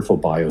wonderful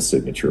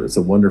biosignature. It's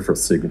a wonderful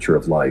signature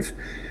of life.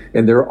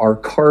 And there are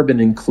carbon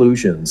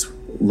inclusions,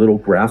 little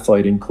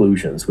graphite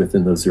inclusions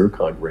within those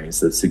zircon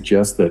grains that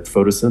suggest that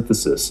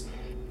photosynthesis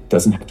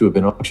doesn't have to have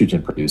been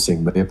oxygen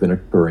producing, but may have been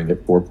occurring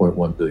at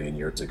 4.1 billion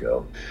years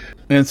ago.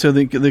 And so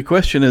the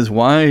question is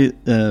why,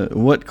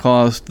 what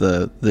caused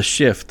the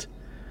shift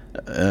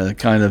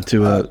kind of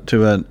to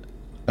an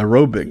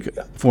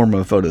aerobic form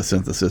of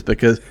photosynthesis?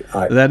 Because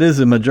that is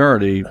a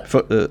majority,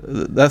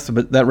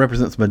 that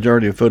represents the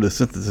majority of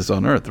photosynthesis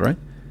on Earth, right?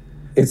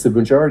 It's the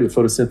majority of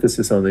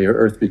photosynthesis on the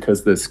Earth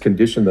because this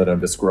condition that I'm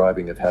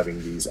describing of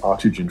having these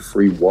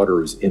oxygen-free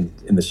waters in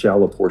the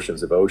shallow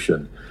portions of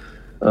ocean,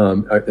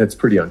 that's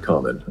pretty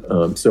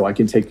uncommon. So I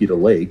can take you to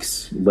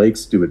lakes.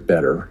 Lakes do it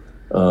better.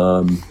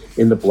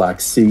 In the Black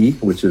Sea,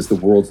 which is the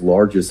world's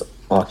largest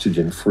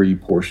oxygen-free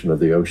portion of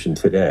the ocean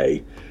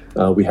today,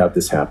 we have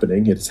this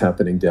happening. It's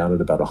happening down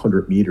at about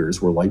 100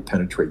 meters where light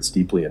penetrates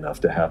deeply enough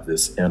to have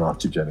this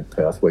anoxygenic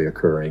pathway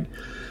occurring.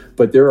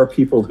 But there are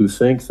people who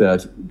think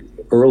that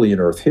early in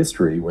Earth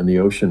history, when the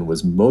ocean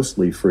was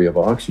mostly free of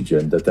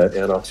oxygen, that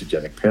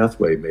anoxygenic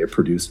pathway may have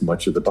produced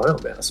much of the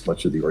biomass,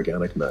 much of the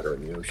organic matter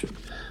in the ocean.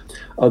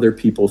 Other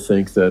people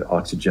think that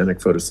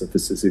oxygenic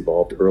photosynthesis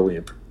evolved early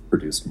and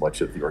produced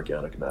much of the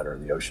organic matter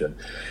in the ocean.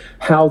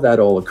 How that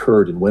all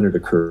occurred and when it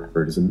occurred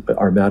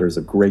are matters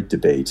of great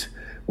debate.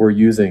 We're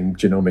using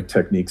genomic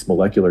techniques,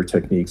 molecular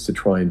techniques, to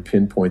try and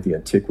pinpoint the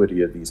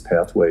antiquity of these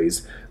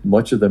pathways.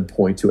 Much of them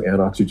point to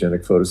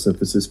anoxygenic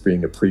photosynthesis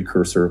being a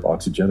precursor of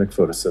oxygenic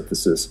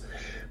photosynthesis.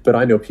 But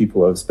I know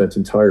people who have spent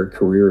entire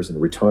careers and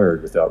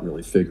retired without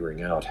really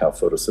figuring out how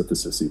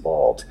photosynthesis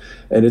evolved.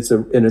 And it's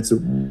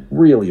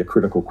really a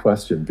critical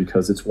question,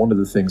 because it's one of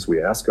the things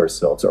we ask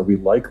ourselves: are we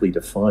likely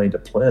to find a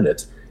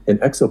planet, an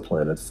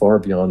exoplanet far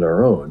beyond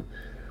our own,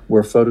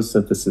 where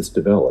photosynthesis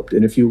developed?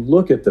 And if you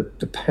look at the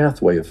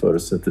pathway of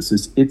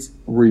photosynthesis, it's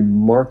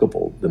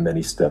remarkable, the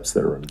many steps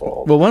that are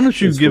involved. Well, why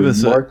don't you give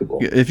us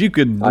if you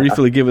could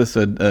briefly give us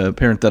a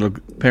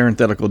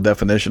parenthetical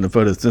definition of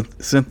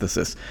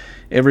photosynthesis.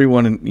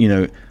 Everyone,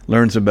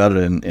 learns about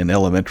it in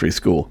elementary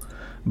school,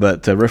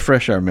 but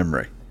refresh our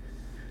memory.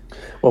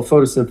 Well,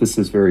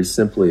 photosynthesis very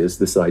simply is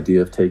this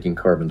idea of taking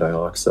carbon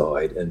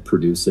dioxide and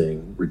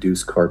producing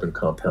reduced carbon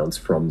compounds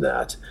from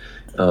that.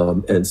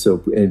 And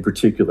so, in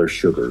particular,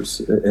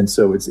 sugars. And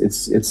so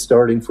it's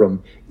starting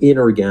from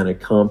inorganic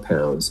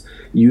compounds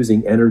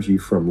using energy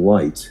from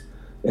light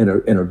and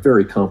a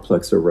very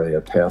complex array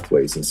of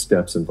pathways and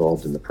steps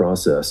involved in the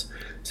process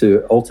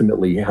to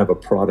ultimately have a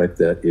product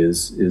that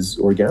is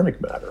organic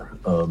matter,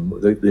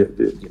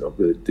 the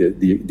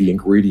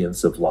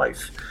ingredients of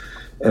life.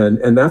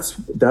 And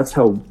that's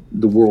how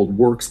the world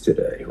works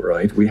today,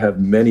 right? We have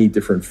many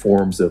different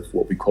forms of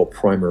what we call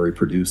primary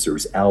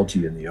producers.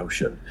 Algae in the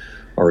ocean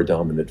are a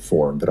dominant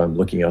form, but I'm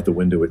looking out the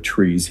window at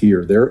trees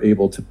here. They're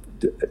able to,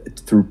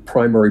 through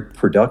primary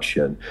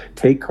production,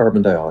 take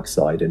carbon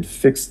dioxide and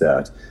fix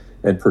that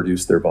and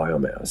produce their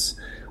biomass.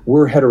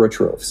 We're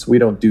heterotrophs. We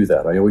don't do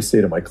that. I always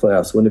say to my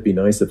class, wouldn't it be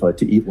nice if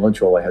to eat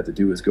lunch, all I had to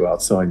do was go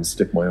outside and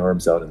stick my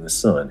arms out in the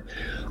sun?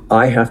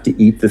 I have to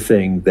eat the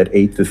thing that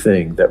ate the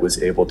thing that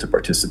was able to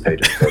participate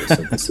in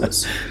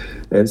photosynthesis.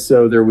 And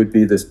so there would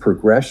be this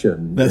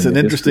progression. That's an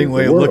interesting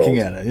way of looking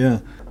at it,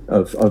 yeah.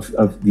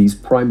 Of these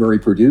primary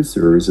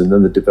producers, and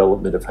then the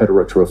development of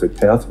heterotrophic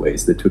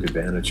pathways that took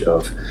advantage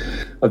of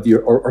the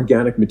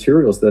organic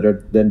materials that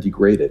are then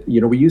degraded.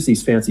 We use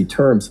these fancy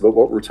terms, but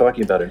what we're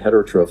talking about in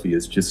heterotrophy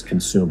is just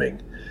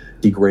consuming,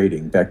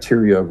 degrading,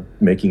 bacteria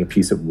making a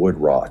piece of wood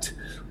rot,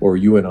 or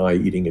you and I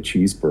eating a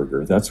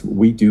cheeseburger.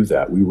 We do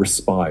that. We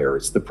respire.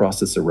 It's the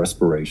process of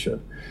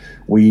respiration.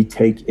 We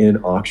take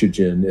in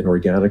oxygen and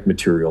organic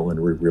material and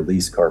we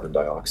release carbon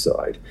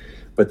dioxide.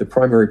 But the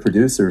primary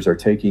producers are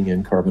taking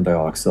in carbon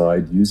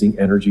dioxide, using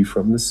energy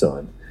from the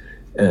sun,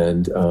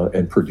 and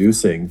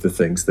producing the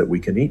things that we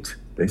can eat,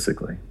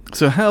 basically.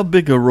 So how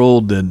big a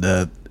role did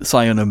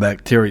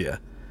cyanobacteria,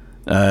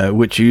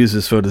 which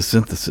uses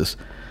photosynthesis,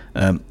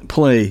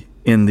 play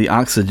in the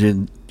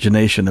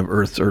oxygenation of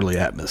Earth's early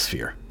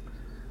atmosphere?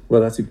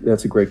 Well,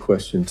 that's a great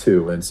question,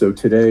 too. And so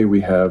today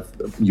we have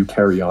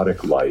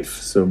eukaryotic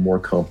life, so more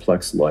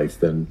complex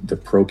life than the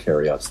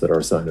prokaryotes that are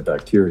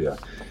cyanobacteria.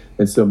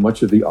 And so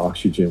much of the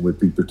oxygen would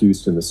be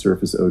produced in the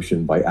surface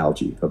ocean by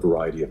algae, a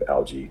variety of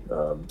algae,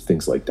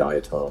 things like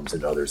diatoms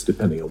and others,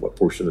 depending on what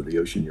portion of the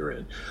ocean you're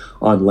in.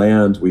 On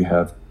land, we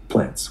have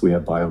plants. We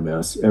have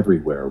biomass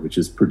everywhere, which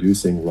is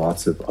producing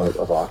lots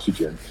of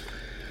oxygen.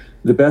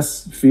 The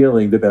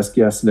best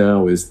guess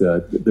now is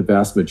that the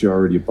vast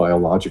majority of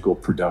biological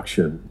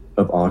production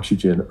of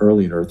oxygen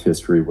early in Earth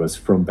history was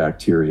from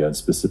bacteria, and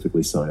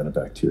specifically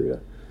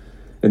cyanobacteria.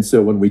 And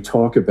so when we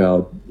talk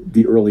about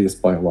the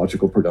earliest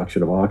biological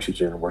production of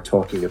oxygen, we're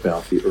talking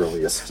about the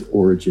earliest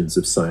origins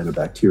of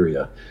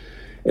cyanobacteria.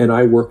 And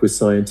I work with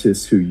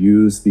scientists who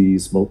use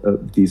these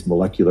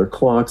molecular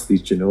clocks,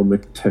 these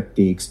genomic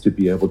techniques, to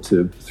be able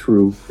to,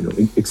 through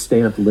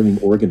extant living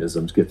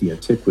organisms, get the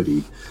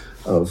antiquity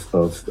of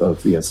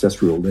the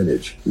ancestral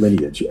lineage.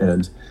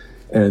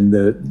 And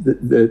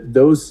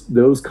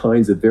those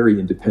kinds of very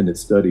independent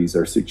studies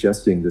are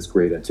suggesting this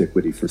great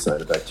antiquity for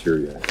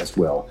cyanobacteria as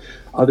well.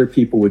 Other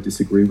people would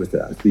disagree with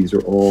that. These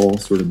are all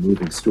sort of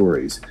moving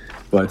stories,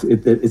 but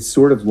it's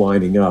sort of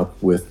lining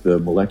up with the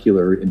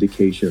molecular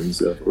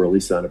indications of early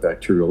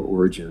cyanobacterial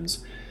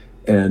origins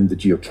and the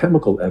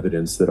geochemical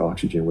evidence that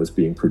oxygen was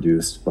being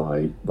produced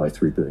by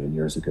 3 billion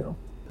years ago.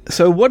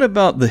 So what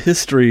about the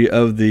history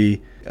of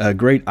the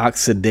great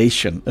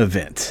oxidation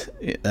event,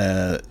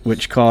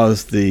 which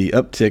caused the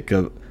uptick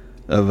of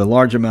a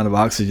large amount of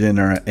oxygen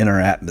in our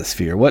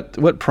atmosphere?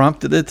 What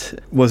prompted it?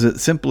 Was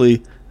it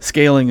simply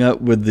scaling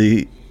up with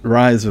the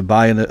rise of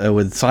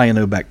with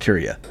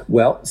cyanobacteria?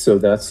 Well, so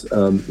that's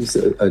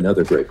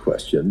another great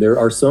question. There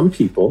are some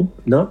people,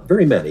 not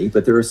very many,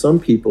 but there are some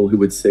people who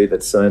would say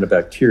that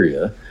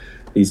cyanobacteria,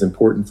 these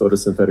important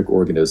photosynthetic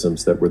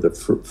organisms that were the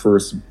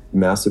first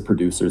massive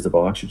producers of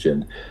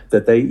oxygen,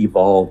 that they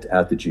evolved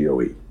at the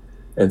GOE.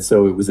 And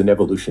so it was an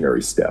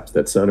evolutionary step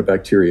that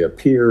cyanobacteria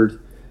appeared,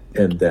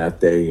 and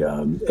that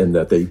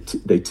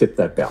they tipped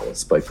that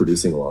balance by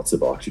producing lots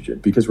of oxygen.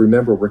 Because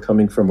remember, we're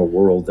coming from a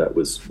world that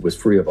was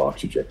free of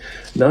oxygen.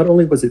 Not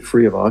only was it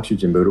free of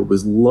oxygen, but it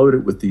was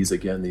loaded with these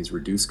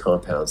reduced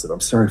compounds. And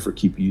I'm sorry for I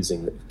keep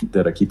using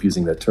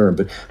that term,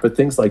 but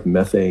things like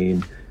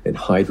methane and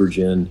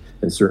hydrogen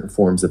and certain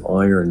forms of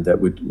iron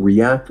that would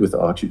react with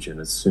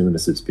oxygen as soon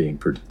as it's being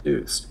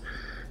produced.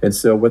 And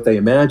so what they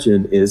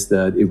imagine is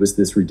that it was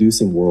this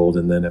reducing world,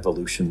 and then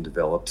evolution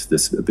developed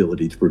this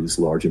ability to produce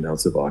large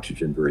amounts of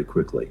oxygen very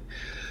quickly.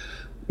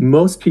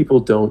 Most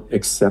people don't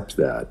accept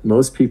that.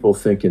 Most people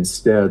think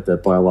instead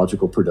that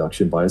biological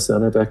production by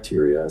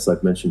cyanobacteria, as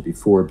I've mentioned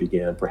before,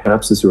 began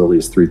perhaps as early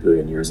as 3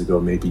 billion years ago,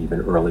 maybe even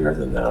earlier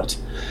than that.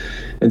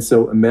 And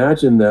so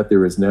imagine that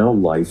there is now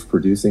life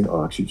producing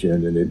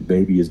oxygen, and it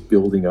maybe is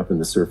building up in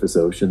the surface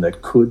ocean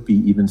that could be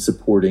even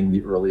supporting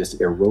the earliest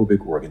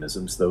aerobic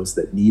organisms, those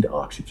that need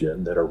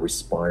oxygen, that are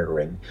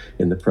respiring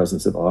in the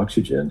presence of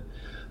oxygen.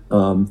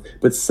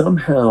 But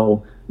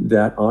somehow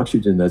that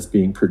oxygen that's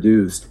being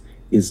produced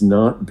is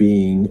not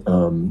being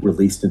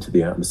released into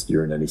the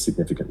atmosphere in any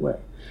significant way.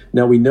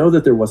 Now, we know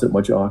that there wasn't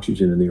much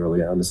oxygen in the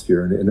early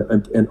atmosphere,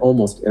 and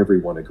almost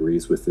everyone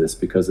agrees with this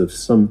because of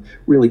some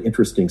really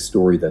interesting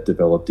story that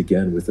developed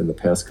again within the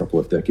past couple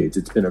of decades.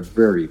 It's been a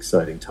very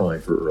exciting time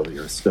for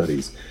earlier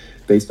studies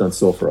based on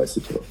sulfur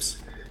isotopes.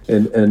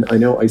 And I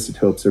know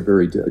isotopes are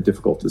very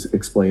difficult to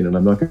explain, and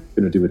I'm not going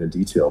to do it in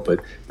detail, but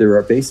there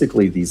are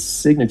basically these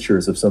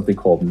signatures of something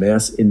called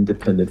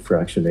mass-independent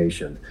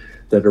fractionation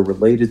that are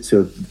related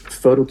to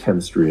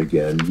photochemistry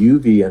again,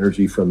 UV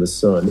energy from the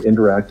sun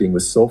interacting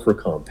with sulfur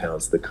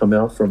compounds that come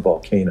out from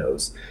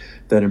volcanoes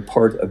that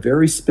impart a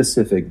very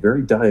specific,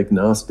 very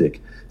diagnostic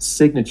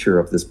signature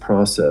of this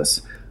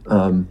process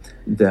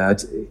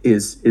that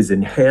is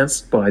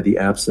enhanced by the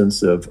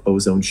absence of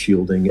ozone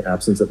shielding,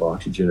 absence of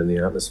oxygen in the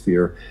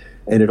atmosphere,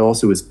 and it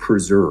also is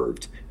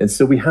preserved. And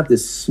so we have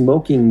this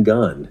smoking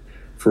gun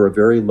for a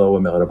very low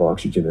amount of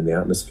oxygen in the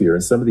atmosphere.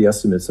 And some of the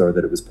estimates are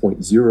that it was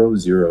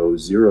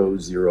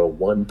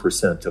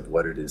 0.00001% of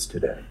what it is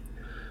today.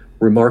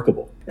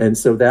 Remarkable. And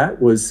so that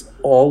was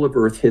all of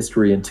Earth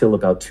history until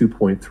about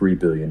 2.3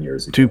 billion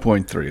years ago.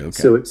 2.3, okay.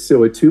 So at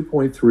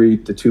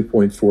 2.3 to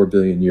 2.4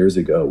 billion years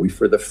ago, we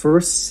for the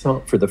first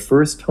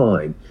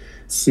time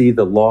see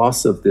the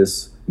loss of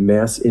this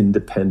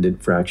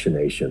mass-independent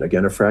fractionation.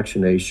 Again, a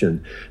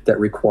fractionation that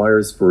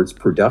requires for its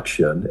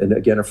production, and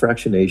again, a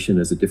fractionation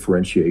is a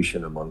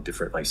differentiation among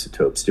different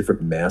isotopes,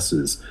 different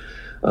masses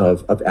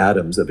of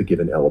atoms of a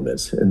given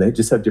element, and they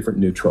just have different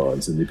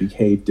neutrons, and they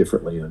behave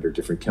differently under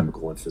different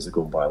chemical and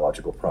physical and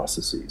biological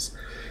processes.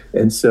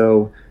 And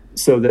so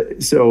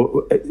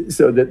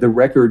that the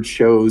record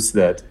shows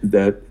that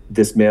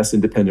this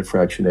mass-independent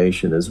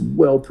fractionation is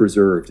well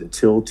preserved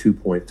until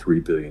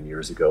 2.3 billion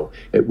years ago,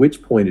 at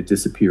which point it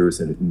disappears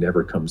and it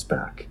never comes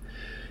back.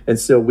 And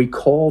so we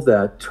call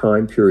that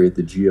time period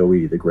the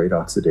GOE, the Great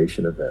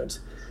Oxidation Event.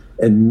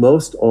 And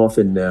most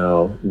often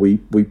now, we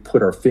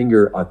put our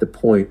finger at the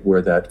point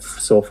where that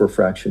sulfur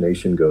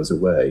fractionation goes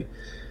away.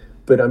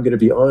 But I'm going to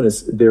be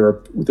honest,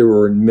 there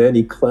were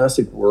many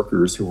classic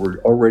workers who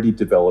were already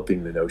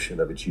developing the notion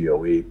of a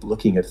GOE,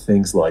 looking at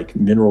things like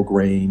mineral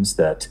grains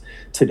that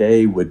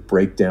today would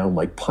break down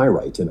like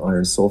pyrite, an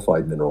iron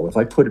sulfide mineral. If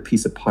I put a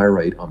piece of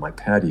pyrite on my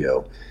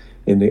patio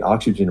in the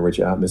oxygen-rich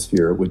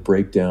atmosphere, it would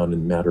break down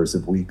in matters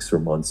of weeks or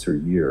months or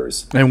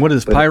years. And what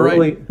is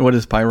pyrite? What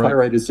is pyrite?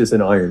 Pyrite is just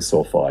an iron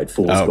sulfide,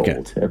 fool's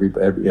gold.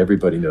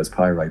 Everybody knows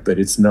pyrite, but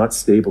it's not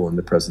stable in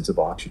the presence of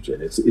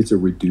oxygen. It's a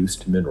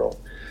reduced mineral.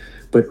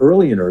 But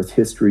early in Earth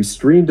history,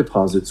 stream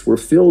deposits were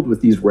filled with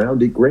these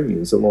rounded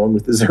grains along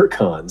with the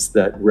zircons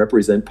that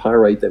represent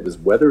pyrite that was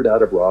weathered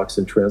out of rocks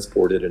and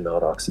transported and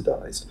not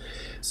oxidized.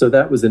 So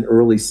that was an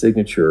early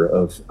signature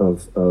of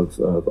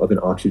an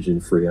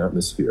oxygen-free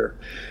atmosphere.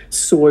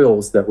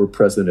 Soils that were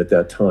present at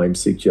that time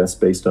suggest,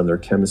 based on their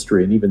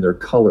chemistry and even their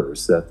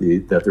colors, that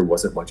there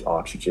wasn't much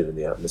oxygen in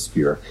the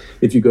atmosphere.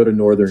 If you go to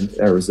northern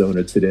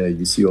Arizona today,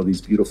 you see all these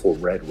beautiful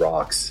red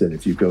rocks. And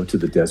if you go to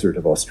the desert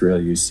of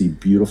Australia, you see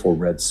beautiful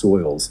red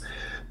soils.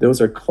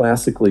 Those are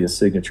classically a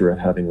signature of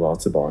having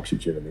lots of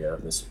oxygen in the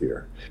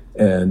atmosphere.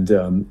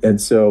 And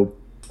so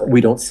we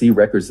don't see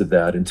records of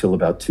that until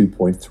about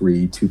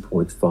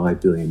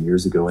 2.5 billion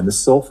years ago. And the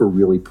sulfur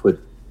really put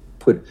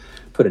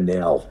a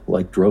nail,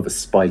 like drove a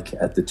spike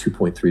at the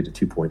 2.3 to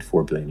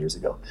 2.4 billion years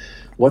ago.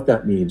 What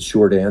that means,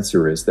 short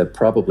answer, is that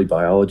probably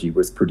biology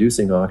was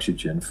producing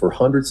oxygen for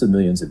hundreds of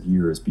millions of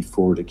years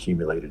before it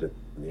accumulated in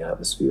the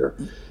atmosphere.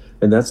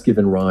 And that's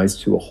given rise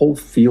to a whole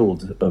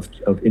field of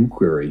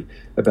inquiry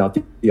about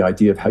the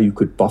idea of how you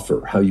could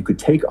buffer, how you could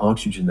take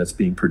oxygen that's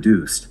being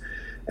produced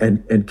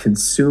and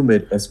consume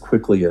it as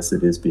quickly as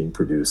it is being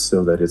produced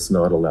so that it's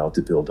not allowed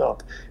to build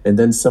up. And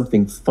then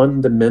something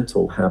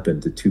fundamental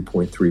happened at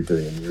 2.3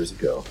 billion years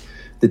ago.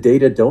 The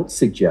data don't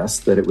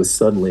suggest that it was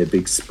suddenly a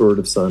big spurt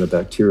of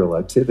cyanobacterial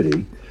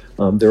activity.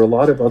 There are a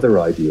lot of other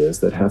ideas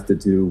that have to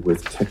do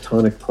with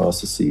tectonic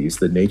processes,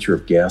 the nature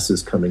of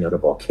gases coming out of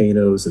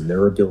volcanoes and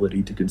their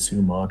ability to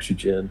consume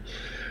oxygen,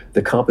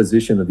 the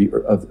composition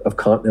of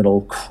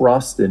continental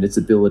crust and its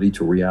ability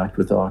to react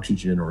with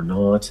oxygen or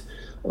not.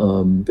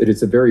 But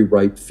it's a very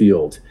ripe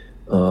field.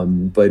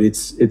 But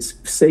it's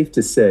safe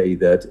to say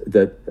that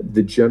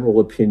the general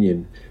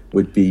opinion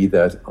would be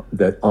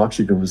that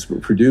oxygen was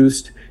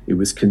produced, it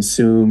was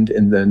consumed,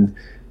 and then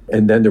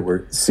there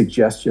were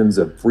suggestions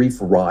of brief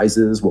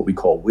rises, what we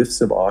call whiffs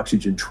of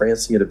oxygen,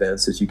 transient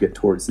events as you get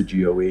towards the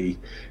GOE.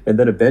 And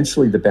then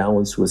eventually the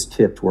balance was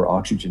tipped where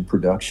oxygen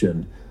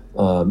production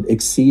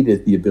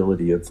exceeded the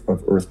ability of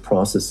Earth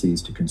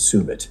processes to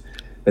consume it.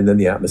 And then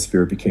the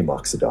atmosphere became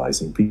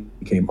oxidizing,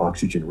 became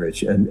oxygen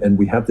rich. And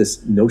we have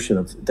this notion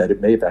of that it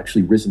may have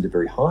actually risen to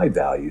very high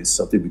values,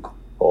 something we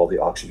call the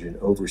oxygen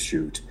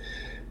overshoot,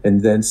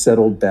 and then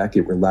settled back.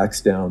 It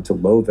relaxed down to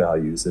low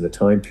values in a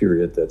time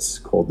period that's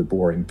called the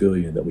boring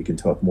billion that we can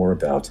talk more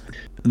about.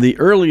 The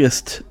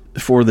earliest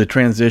for the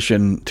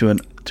transition to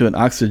an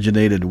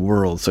oxygenated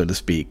world, so to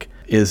speak,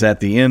 is at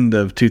the end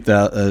of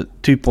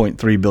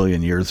 2.3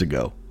 billion years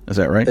ago. Is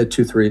that right?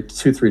 2.3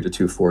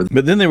 to 2.4.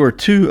 But then there were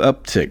two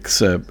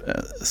upticks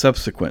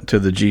subsequent to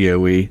the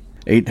GOE,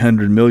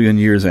 800 million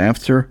years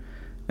after,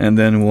 and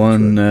then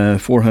one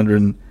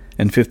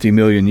 450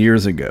 million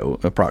years ago,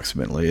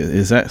 approximately.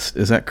 Is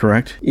that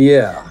correct?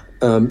 Yeah.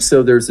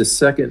 So there's a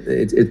second.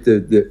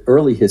 The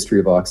early history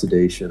of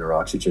oxidation or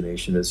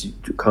oxygenation is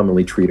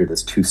commonly treated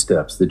as two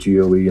steps: the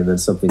GOE and then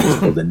something that's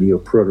called the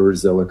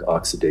Neoproterozoic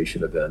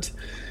oxidation event.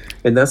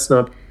 And that's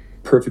not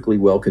perfectly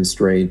well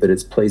constrained, but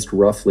it's placed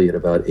roughly at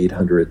about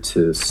 800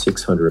 to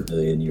 600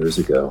 million years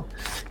ago.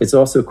 It's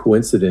also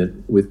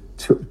coincident with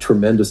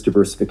tremendous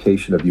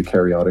diversification of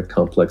eukaryotic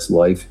complex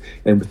life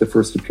and with the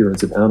first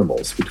appearance of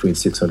animals between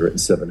 600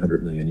 and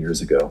 700 million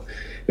years ago.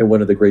 And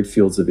one of the great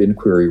fields of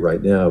inquiry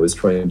right now is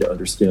trying to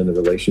understand the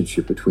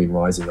relationship between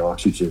rising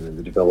oxygen and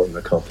the development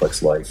of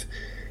complex life,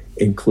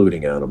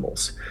 including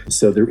animals.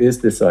 So there is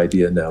this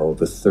idea now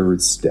of a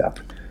third step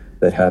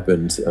that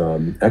happened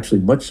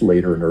actually much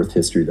later in Earth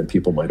history than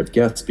people might have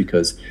guessed,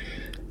 because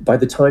by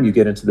the time you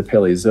get into the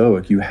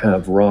Paleozoic, you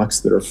have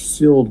rocks that are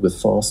filled with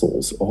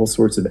fossils, all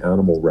sorts of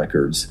animal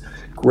records,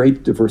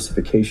 great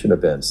diversification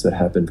events that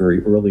happen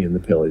very early in the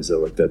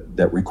Paleozoic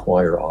that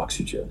require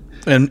oxygen.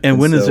 And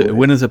when is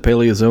a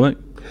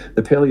Paleozoic?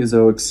 The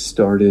Paleozoic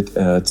started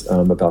at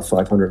about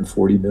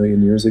 540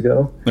 million years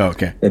ago. Oh,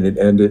 okay. And it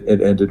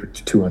ended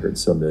 200 and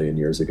some million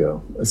years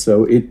ago.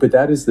 But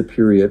that is the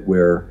period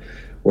where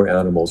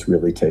animals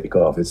really take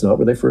off. It's not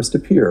where they first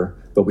appear,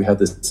 but we have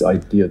this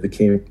idea of the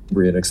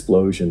Cambrian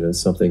explosion as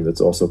something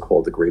that's also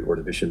called the Great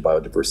Ordovician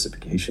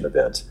Biodiversification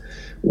Event,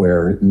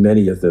 where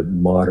many of the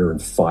modern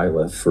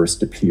phyla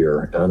first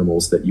appear,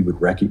 animals that you would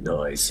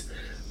recognize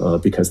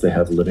because they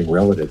have living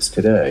relatives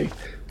today.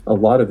 A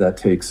lot of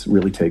that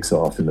really takes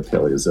off in the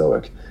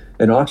Paleozoic.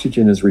 And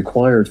oxygen is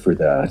required for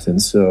that.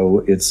 And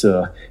so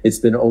it's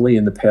been only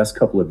in the past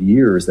couple of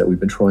years that we've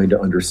been trying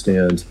to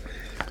understand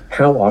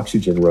how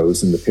oxygen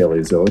rose in the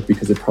Paleozoic,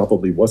 because it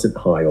probably wasn't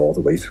high all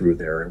the way through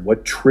there, and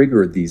what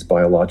triggered these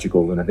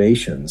biological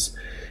innovations.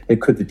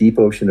 And could the deep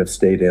ocean have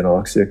stayed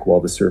anoxic while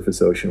the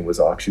surface ocean was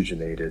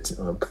oxygenated?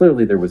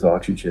 Clearly there was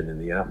oxygen in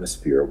the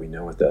atmosphere, we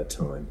know at that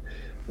time.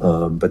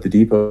 But the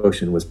deep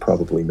ocean was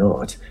probably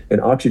not. And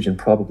oxygen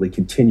probably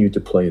continued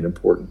to play an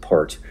important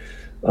part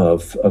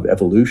of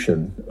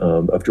evolution,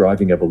 of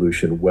driving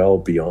evolution well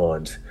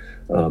beyond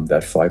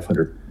that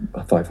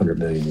 500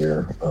 million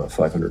year,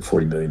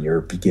 540 million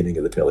year beginning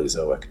of the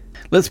Paleozoic.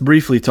 Let's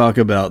briefly talk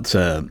about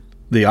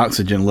the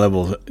oxygen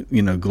levels,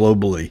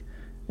 globally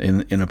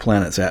in a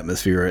planet's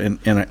atmosphere,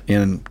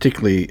 and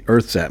particularly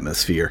Earth's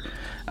atmosphere.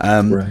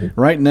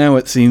 Right now,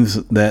 it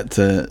seems that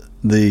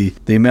the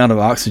amount of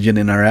oxygen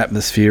in our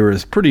atmosphere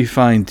is pretty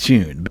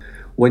fine-tuned.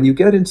 When you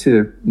get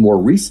into more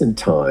recent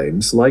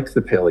times, like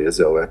the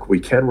Paleozoic, we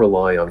can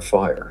rely on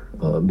fire.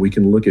 We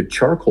can look at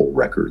charcoal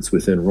records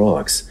within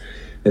rocks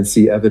and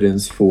see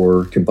evidence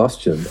for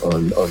combustion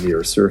on the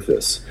Earth's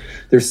surface.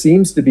 There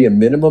seems to be a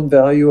minimum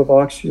value of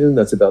oxygen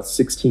that's about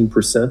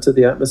 16% of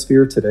the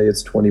atmosphere. Today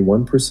it's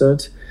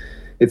 21%.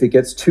 If it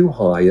gets too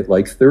high at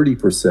like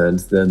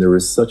 30%, then there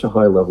is such a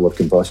high level of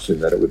combustion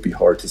that it would be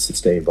hard to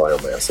sustain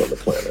biomass on the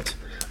planet.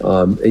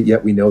 And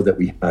yet we know that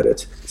we had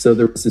it. So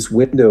there was this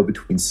window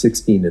between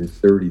 16 and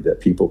 30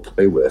 that people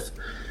play with.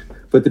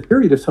 But the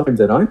period of time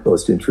that I'm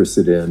most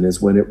interested in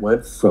is when it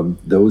went from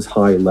those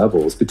high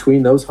levels,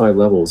 between those high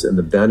levels and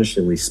the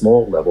vanishingly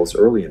small levels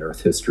early in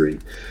Earth history,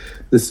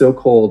 the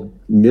so-called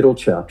middle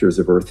chapters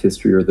of Earth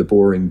history, or the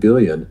boring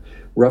billion,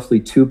 roughly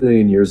 2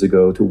 billion years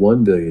ago to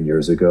 1 billion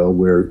years ago,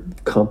 where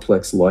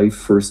complex life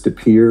first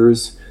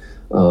appears.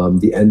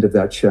 The end of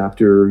that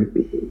chapter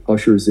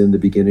ushers in the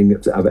beginning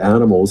of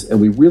animals, and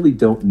we really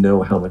don't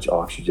know how much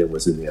oxygen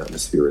was in the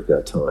atmosphere at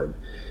that time.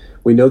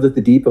 We know that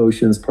the deep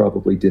oceans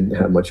probably didn't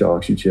have much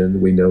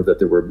oxygen. We know that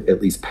there were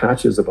at least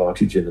patches of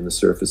oxygen in the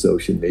surface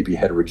ocean, maybe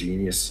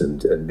heterogeneous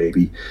and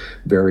maybe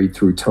varied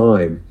through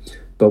time.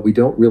 But we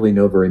don't really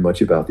know very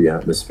much about the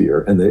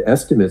atmosphere. And the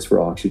estimates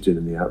for oxygen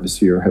in the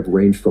atmosphere have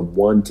ranged from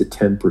 1 to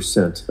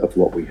 10% of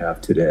what we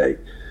have today.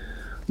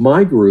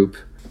 My group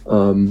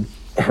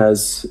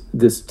has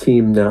this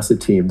NASA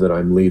team that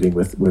I'm leading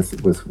with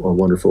a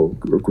wonderful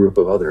group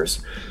of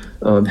others,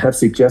 have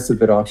suggested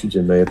that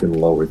oxygen may have been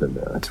lower than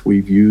that.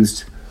 We've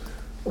used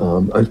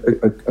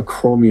a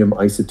chromium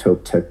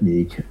isotope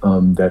technique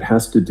that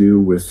has to do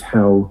with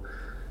how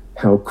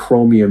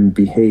chromium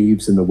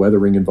behaves in the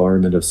weathering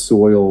environment of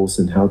soils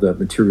and how that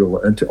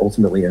material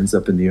ultimately ends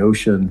up in the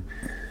ocean,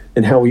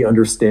 and how we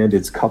understand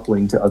its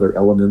coupling to other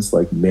elements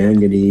like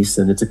manganese.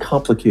 And it's a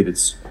complicated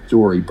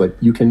story, but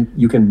you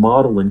can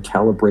model and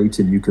calibrate,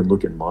 and you can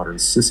look at modern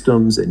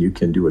systems, and you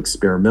can do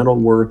experimental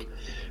work.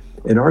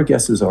 And our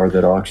guesses are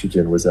that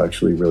oxygen was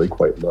actually really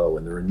quite low,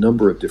 and there are a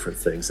number of different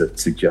things that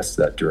suggest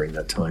that during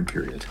that time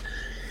period.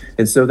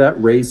 And so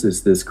that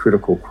raises this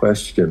critical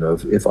question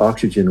of, if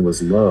oxygen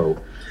was low,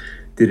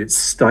 did it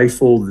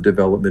stifle the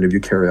development of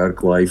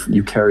eukaryotic life?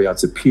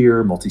 Eukaryotes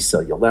appear,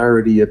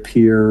 multicellularity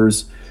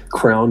appears,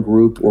 crown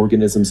group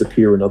organisms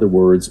appear. In other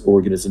words,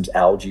 organisms,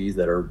 algae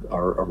that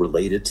are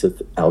related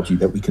to algae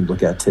that we can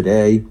look at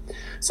today.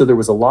 So there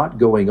was a lot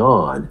going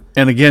on.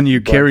 And again,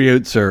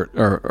 eukaryotes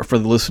are for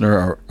the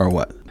listener, are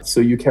what? So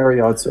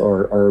eukaryotes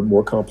are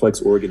more complex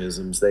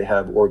organisms. They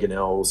have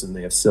organelles and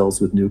they have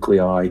cells with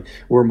nuclei.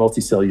 We're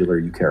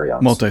multicellular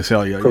eukaryotes.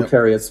 Multicellular.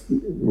 Prokaryotes,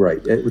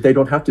 right. They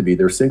don't have to be.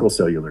 They're single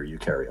cellular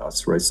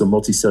eukaryotes, right? So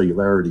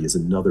multicellularity is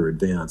another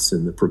advance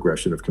in the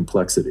progression of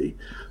complexity.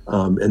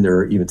 And there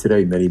are even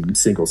today many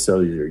single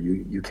cellular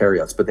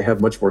eukaryotes, but they have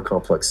much more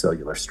complex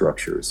cellular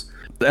structures.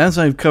 As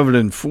I've covered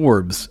in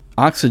Forbes,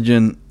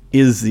 oxygen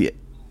is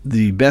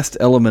the best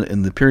element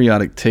in the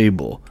periodic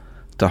table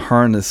to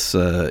harness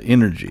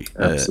energy.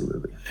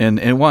 Absolutely.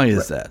 And why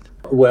is that?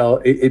 Well,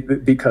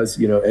 because,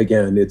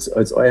 again, it's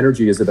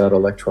energy is about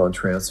electron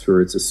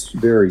transfer. It's a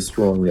very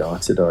strongly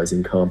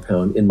oxidizing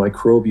compound. In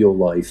microbial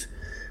life,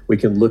 we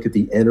can look at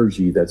the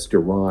energy that's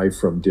derived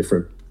from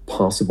different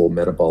possible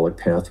metabolic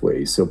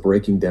pathways. So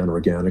breaking down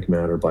organic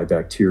matter by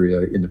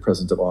bacteria in the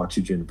presence of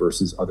oxygen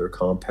versus other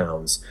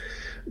compounds,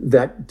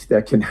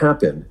 that can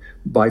happen.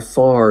 By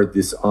far,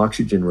 this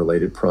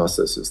oxygen-related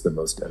process is the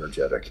most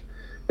energetic.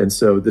 And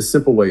so the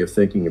simple way of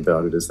thinking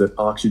about it is that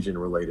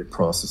oxygen-related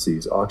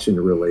processes,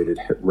 oxygen-related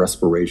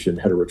respiration,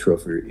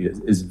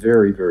 heterotrophy is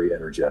very, very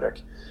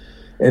energetic.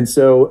 And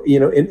so,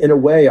 in a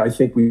way, I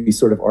think we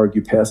sort of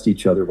argue past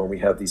each other when we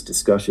have these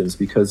discussions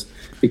because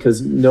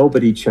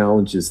nobody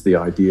challenges the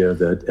idea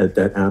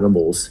that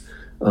animals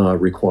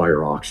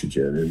require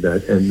oxygen, and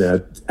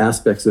that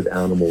aspects of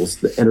animals,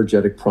 the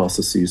energetic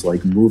processes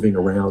like moving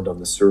around on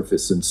the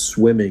surface and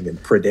swimming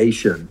and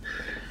predation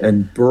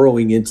and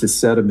burrowing into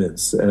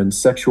sediments and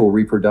sexual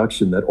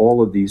reproduction, that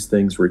all of these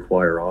things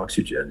require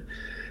oxygen.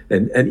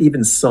 And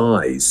even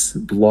size,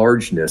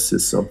 largeness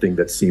is something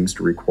that seems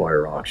to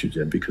require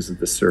oxygen because of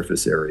the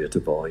surface area to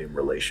volume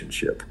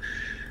relationship.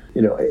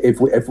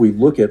 If we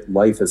look at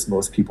life as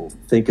most people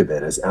think of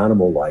it, as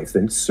animal life,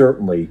 then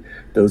certainly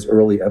those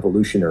early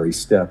evolutionary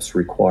steps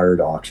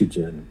required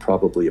oxygen,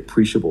 probably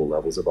appreciable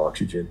levels of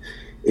oxygen,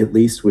 at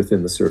least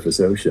within the surface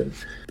ocean.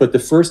 But the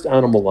first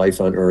animal life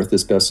on Earth,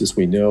 as best as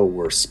we know,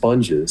 were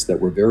sponges that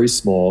were very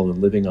small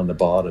and living on the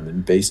bottom,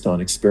 and based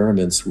on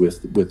experiments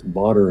with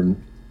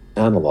modern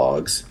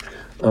analogs,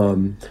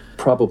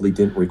 probably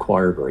didn't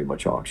require very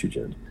much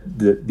oxygen.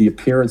 The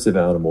appearance of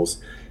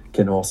animals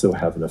can also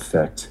have an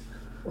effect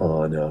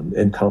on,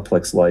 and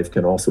complex life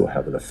can also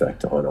have an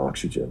effect on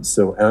oxygen.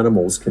 So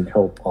animals can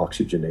help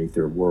oxygenate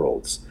their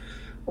worlds.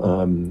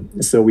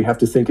 So we have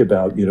to think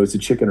about, it's a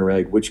chicken or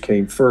egg, which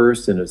came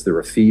first, and is there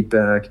a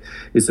feedback?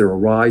 Is there a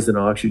rise in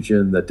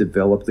oxygen that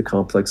developed the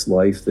complex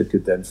life that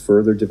could then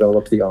further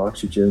develop the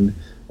oxygen?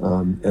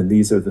 And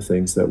these are the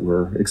things that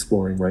we're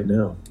exploring right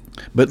now.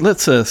 But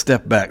let's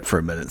step back for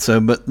a minute.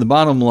 But the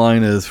bottom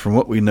line is, from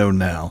what we know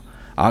now,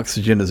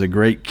 oxygen is a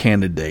great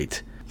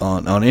candidate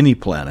on any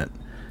planet.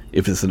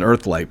 If it's an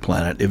Earth-like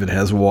planet, if it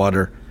has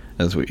water,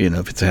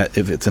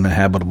 if it's in a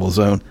habitable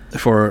zone,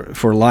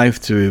 for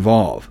life to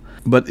evolve.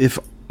 But if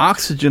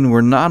oxygen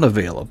were not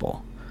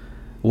available,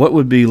 what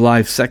would be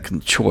life's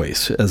second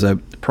choice as a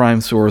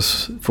prime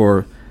source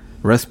for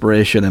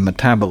respiration and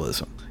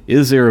metabolism?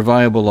 Is there a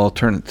viable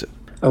alternative?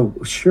 Oh,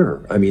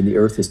 sure. I mean, the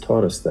Earth has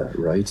taught us that,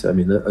 right? I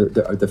mean,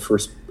 the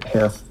first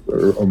half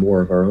or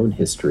more of our own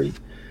history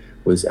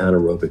was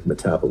anaerobic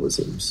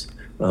metabolisms.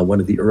 One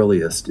of the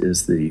earliest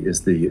is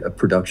the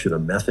production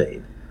of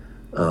methane.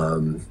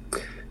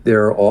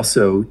 There are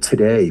also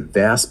today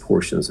vast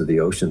portions of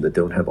the ocean that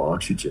don't have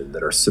oxygen,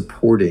 that are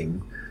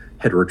supporting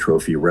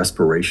heterotrophy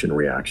respiration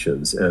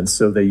reactions. And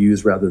so they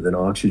use, rather than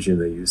oxygen,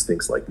 they use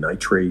things like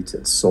nitrate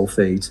and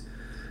sulfate.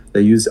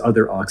 They use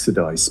other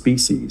oxidized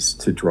species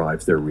to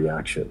drive their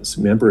reactions.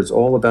 Remember, it's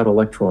all about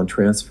electron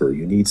transfer.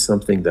 You need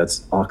something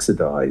that's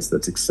oxidized,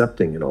 that's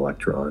accepting an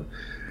electron,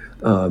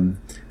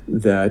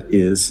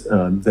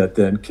 that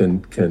then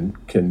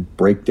can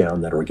break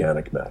down that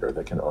organic matter,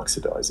 that can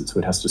oxidize it. So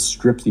it has to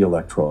strip the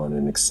electron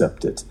and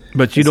accept it.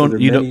 But you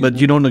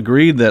don't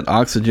agree that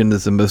oxygen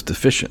is the most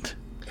efficient.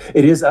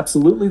 It is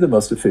absolutely the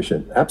most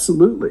efficient.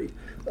 Absolutely.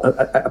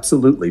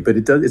 Absolutely, but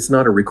it's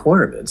not a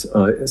requirement.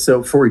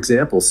 So, for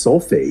example,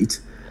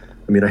 sulfate,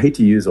 I mean, I hate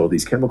to use all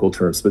these chemical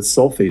terms, but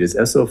sulfate is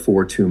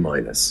SO4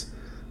 2-.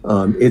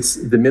 It's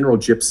the mineral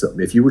gypsum.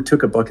 If you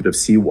took a bucket of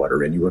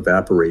seawater and you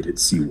evaporated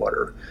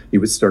seawater,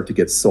 you would start to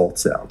get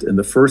salts out. And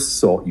the first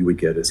salt you would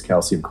get is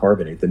calcium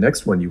carbonate. The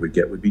next one you would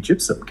get would be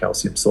gypsum,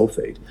 calcium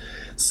sulfate.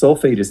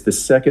 Sulfate is the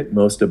second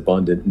most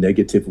abundant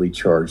negatively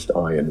charged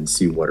ion in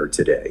seawater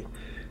today.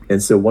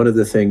 And so one of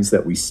the things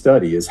that we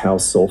study is how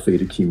sulfate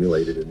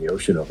accumulated in the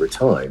ocean over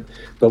time.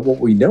 But what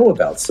we know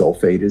about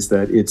sulfate is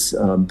that it's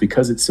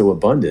because it's so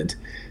abundant,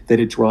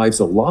 that it drives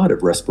a lot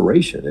of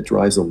respiration. It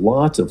drives a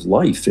lot of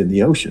life in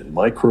the ocean,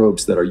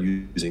 microbes that are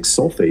using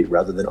sulfate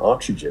rather than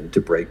oxygen to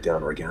break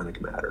down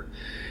organic matter.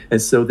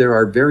 And so there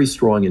are very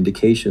strong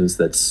indications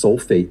that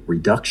sulfate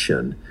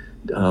reduction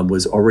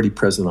was already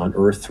present on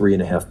Earth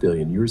 3.5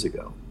 billion years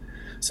ago.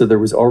 So there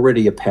was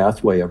already a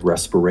pathway of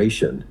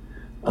respiration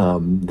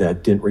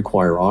that didn't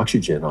require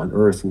oxygen on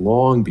Earth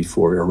long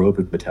before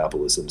aerobic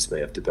metabolisms may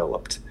have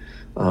developed.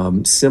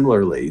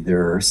 Similarly,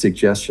 there are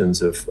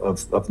suggestions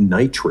of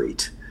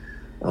nitrate,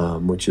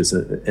 which is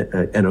a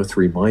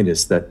NO3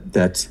 minus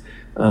that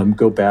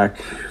go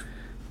back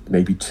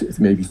maybe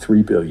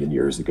 3 billion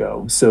years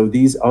ago. So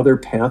these other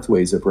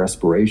pathways of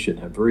respiration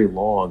have very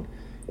long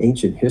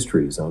ancient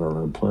histories on our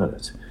own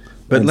planet.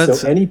 But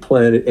so any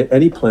planet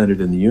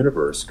in the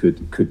universe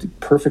could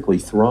perfectly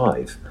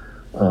thrive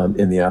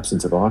in the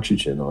absence of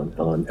oxygen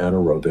on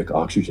anaerobic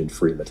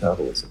oxygen-free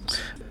metabolisms.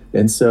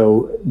 And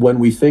so when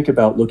we think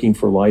about looking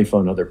for life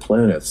on other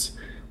planets,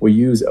 we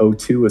use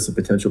O2 as a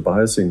potential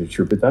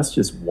biosignature, but that's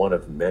just one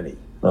of many.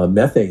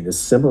 Methane is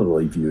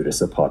similarly viewed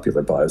as a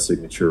popular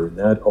biosignature, and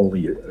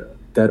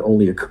that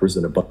only occurs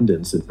in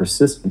abundance and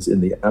persistence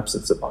in the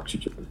absence of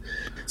oxygen.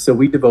 So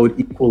we devote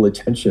equal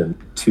attention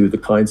to the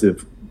kinds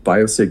of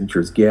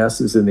biosignatures,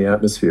 gases in the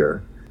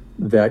atmosphere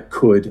that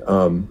could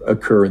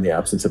occur in the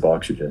absence of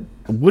oxygen.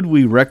 Would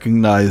we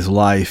recognize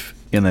life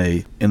in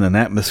an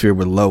atmosphere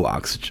with low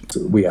oxygen?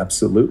 We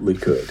absolutely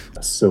could.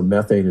 So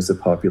methane is a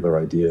popular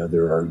idea.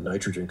 There are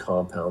nitrogen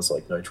compounds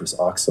like nitrous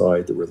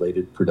oxide, the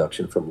related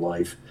production from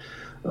life.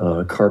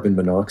 Carbon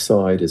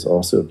monoxide is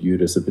also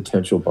viewed as a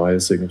potential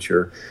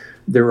biosignature.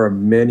 There are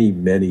many,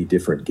 many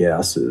different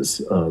gases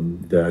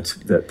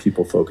that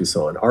people focus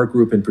on. Our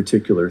group in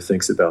particular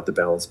thinks about the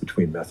balance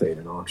between methane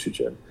and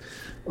oxygen.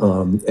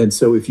 And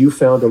so if you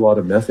found a lot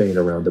of methane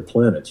around the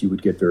planet, you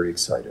would get very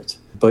excited.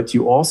 But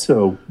you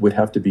also would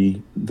have to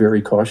be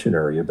very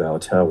cautionary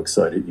about how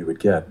excited you would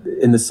get,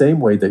 in the same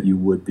way that you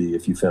would be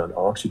if you found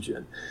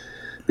oxygen.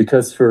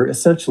 Because for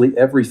essentially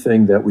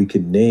everything that we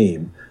can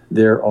name,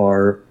 there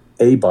are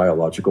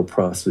abiological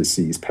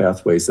processes,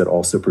 pathways that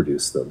also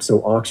produce them.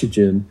 So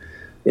oxygen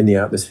in the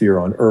atmosphere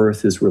on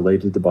Earth is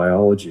related to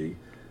biology,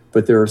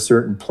 but there are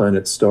certain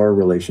planet-star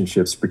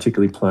relationships,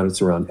 particularly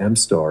planets around M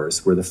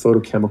stars, where the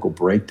photochemical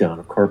breakdown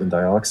of carbon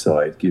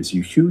dioxide gives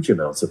you huge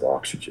amounts of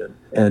oxygen,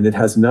 and it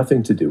has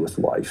nothing to do with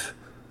life.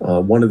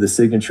 One of the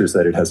signatures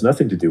that it has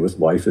nothing to do with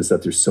life is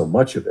that there's so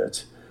much of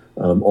it.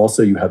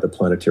 Also, you have the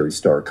planetary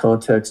star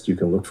context. You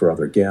can look for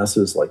other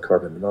gases like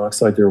carbon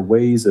monoxide. There are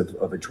ways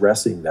of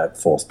addressing that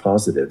false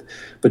positive.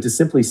 But to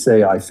simply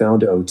say, I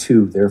found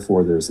O2,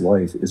 therefore there's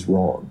life, is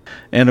wrong.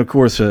 And of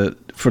course,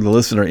 for the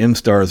listener, M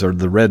stars are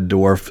the red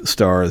dwarf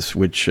stars,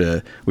 which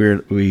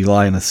we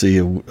lie in a sea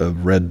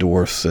of red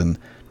dwarfs, and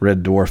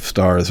red dwarf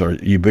stars are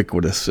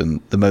ubiquitous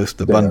and the most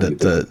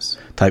abundant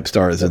type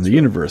stars in the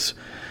universe.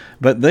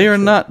 But they are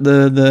not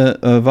the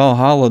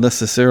Valhalla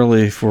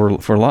necessarily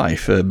for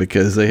life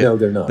because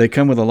they're not. They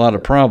come with a lot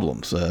of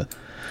problems.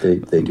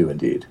 They do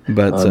indeed.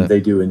 They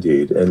do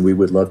indeed. And we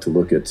would love to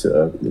look at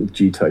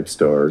G-type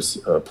stars,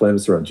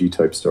 planets around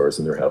G-type stars,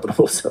 and they're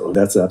habitable. So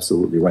that's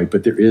absolutely right.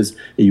 But there is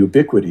a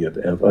ubiquity of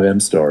M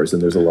stars,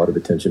 and there's a lot of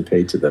attention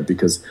paid to them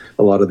because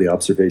a lot of the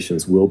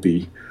observations will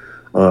be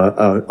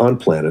on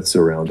planets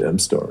around M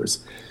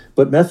stars.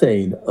 But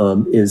methane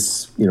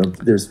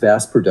there's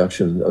vast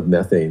production of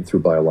methane through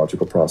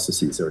biological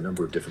processes. There are a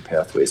number of different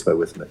pathways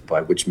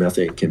by which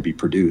methane can be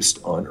produced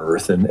on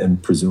Earth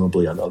and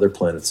presumably on other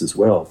planets as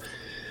well.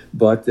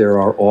 But there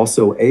are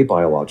also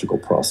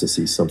abiological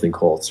processes, something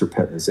called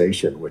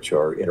serpentinization, which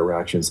are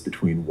interactions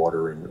between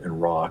water and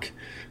rock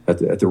at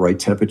the right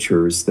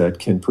temperatures that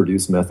can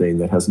produce methane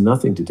that has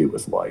nothing to do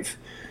with life.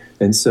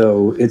 And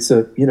so it's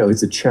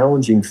a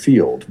challenging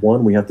field.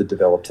 One, we have to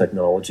develop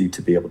technology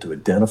to be able to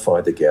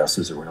identify the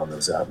gases around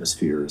those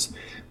atmospheres.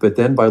 But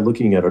then by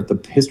looking at the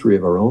history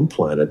of our own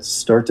planet,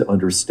 start to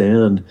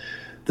understand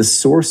the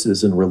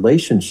sources and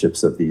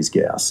relationships of these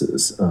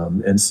gases.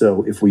 And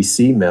so if we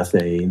see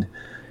methane,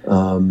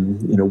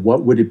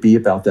 what would it be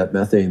about that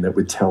methane that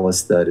would tell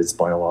us that it's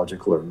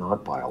biological or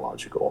not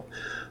biological?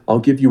 I'll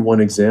give you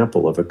one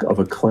example of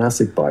a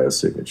classic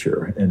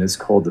biosignature, and it's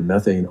called the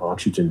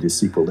methane-oxygen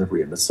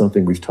disequilibrium. It's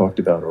something we've talked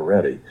about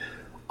already.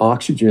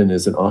 Oxygen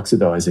is an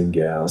oxidizing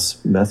gas.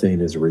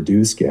 Methane is a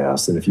reduced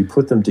gas, and if you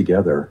put them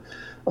together,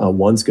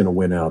 one's going to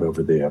win out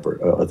over the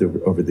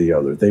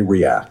other. They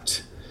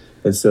react,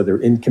 and so they're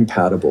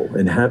incompatible.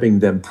 And having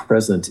them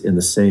present in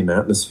the same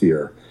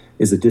atmosphere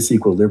is a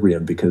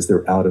disequilibrium because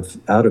they're out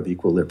of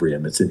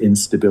equilibrium. It's an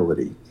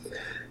instability.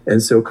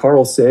 And so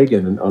Carl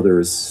Sagan and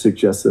others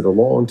suggested a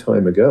long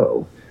time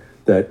ago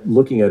that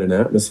looking at an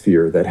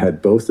atmosphere that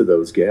had both of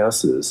those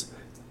gases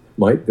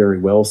might very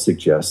well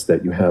suggest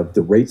that you have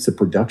the rates of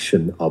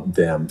production of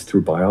them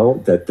through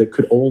that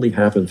could only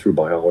happen through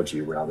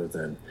biology rather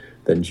than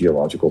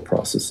geological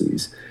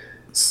processes.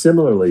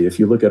 Similarly, if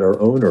you look at our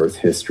own Earth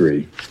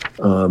history,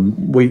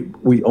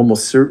 we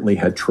almost certainly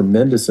had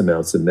tremendous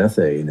amounts of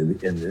methane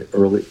in the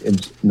early,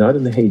 not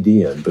in the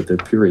Hadean, but the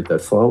period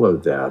that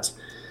followed that.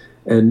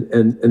 And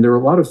there were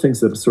a lot of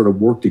things that sort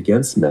of worked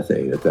against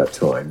methane at that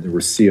time. There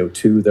was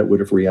CO2 that would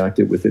have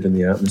reacted with it in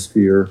the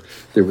atmosphere.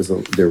 There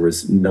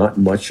was not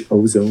much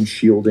ozone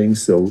shielding,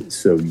 so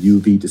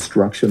UV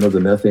destruction of the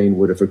methane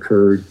would have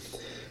occurred.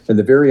 And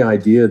the very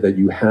idea that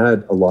you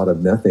had a lot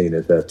of methane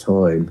at that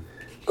time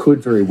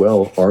could very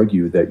well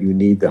argue that you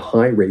need the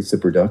high rates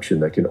of production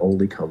that can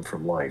only come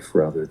from life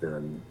rather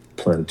than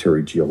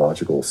planetary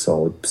geological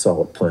solid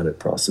planet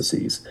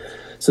processes.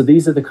 So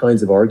these are the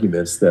kinds of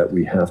arguments that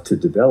we have to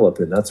develop,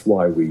 and that's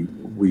why we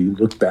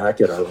look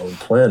back at our own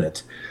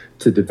planet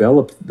to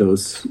develop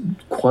those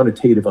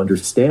quantitative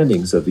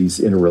understandings of these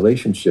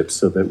interrelationships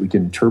so that we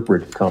can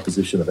interpret the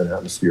composition of an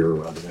atmosphere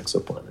around an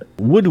exoplanet.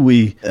 Would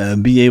we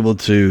be able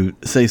to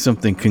say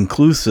something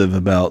conclusive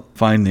about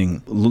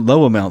finding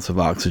low amounts of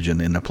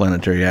oxygen in a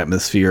planetary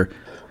atmosphere?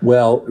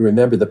 Well,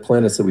 remember, the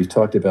planets that we've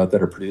talked about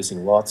that are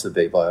producing lots of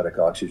abiotic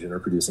oxygen are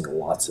producing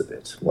lots of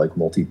it, like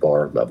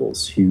multi-bar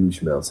levels,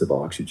 huge amounts of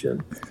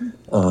oxygen.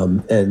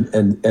 And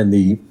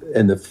the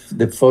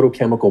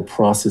photochemical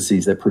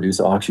processes that produce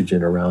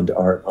oxygen on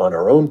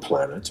our own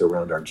planet,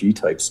 around our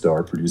G-type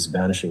star, produce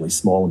vanishingly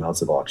small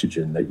amounts of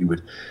oxygen that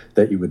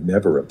you would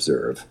never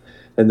observe.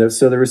 And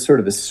so there was sort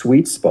of a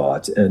sweet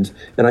spot. And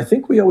I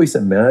think we always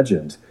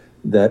imagined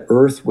that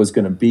Earth was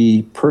going to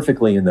be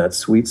perfectly in that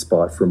sweet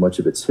spot for much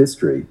of its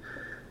history.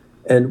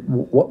 And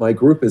what my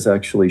group has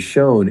actually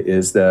shown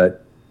is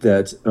that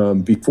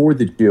before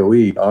the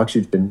GOE,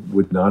 oxygen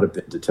would not have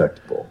been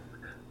detectable.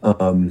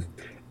 And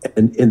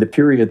in the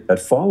period that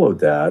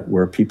followed that,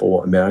 where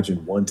people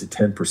imagined 1 to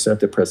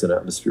 10% of present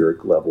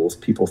atmospheric levels,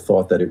 people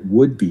thought that it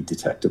would be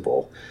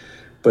detectable.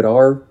 But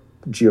our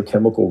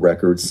geochemical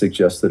records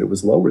suggest that it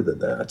was lower than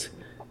that.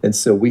 And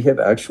so we have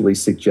actually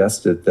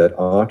suggested that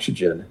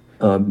oxygen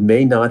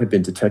may not have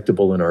been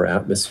detectable in our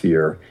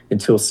atmosphere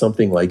until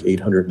something like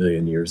 800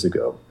 million years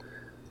ago.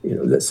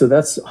 So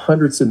that's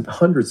hundreds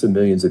of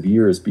millions of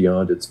years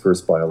beyond its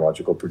first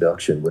biological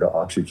production would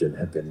oxygen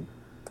have been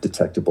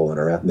detectable in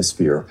our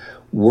atmosphere,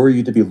 were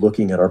you to be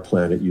looking at our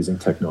planet using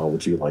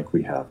technology like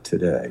we have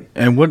today.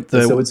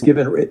 So it's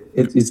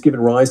given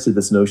rise to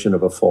this notion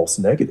of a false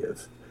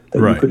negative, that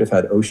right. You could have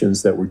had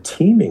oceans that were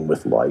teeming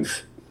with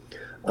life,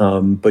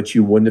 but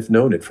you wouldn't have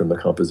known it from the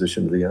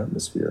composition of the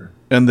atmosphere.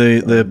 And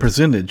the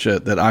percentage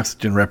that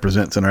oxygen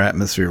represents in our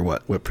atmosphere,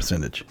 what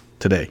percentage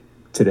today?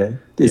 Today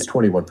is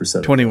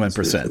 21%.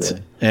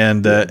 21%.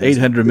 And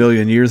 800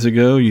 million years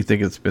ago, you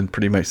think it's been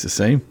pretty much the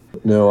same?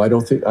 No,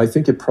 I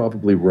think it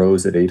probably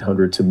rose at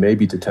 800 to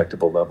maybe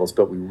detectable levels,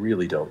 but we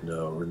really don't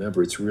know.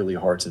 Remember, it's really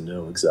hard to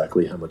know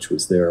exactly how much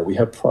was there. We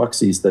have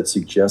proxies that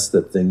suggest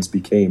that things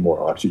became more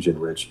oxygen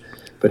rich,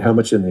 but how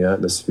much in the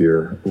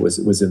atmosphere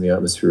was in the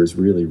atmosphere is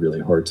really,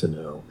 really hard to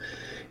know.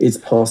 It's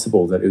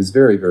possible that it was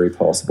very, very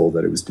possible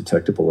that it was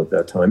detectable at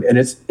that time. And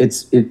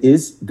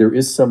there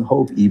is some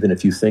hope, even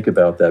if you think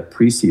about that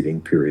preceding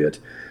period,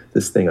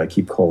 this thing I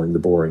keep calling the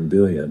boring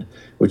billion,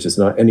 which is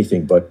not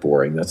anything but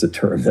boring. That's a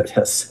term that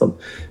has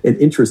an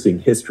interesting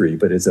history,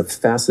 but it's a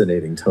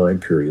fascinating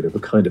time period of a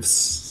kind of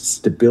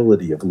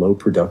stability of low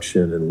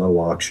production and low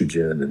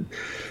oxygen and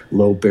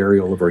low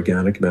burial of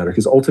organic matter,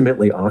 because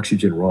ultimately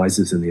oxygen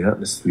rises in the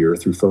atmosphere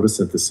through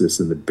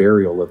photosynthesis and the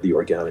burial of the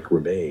organic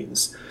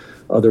remains.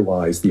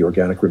 Otherwise, the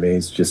organic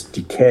remains just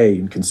decay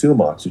and consume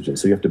oxygen,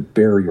 so you have to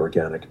bury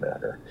organic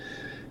matter.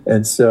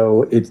 And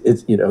so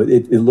it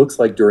looks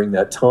like during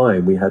that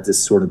time we had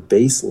this sort of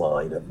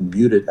baseline of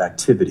muted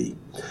activity.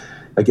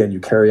 Again,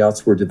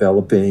 eukaryotes were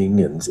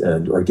developing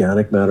and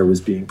organic matter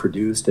was being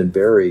produced and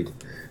buried,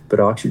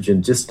 but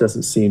oxygen just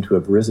doesn't seem to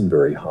have risen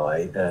very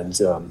high. And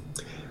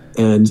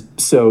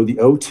so the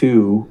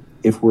O2,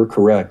 if we're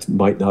correct,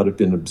 might not have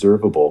been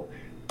observable.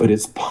 But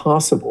it's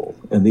possible,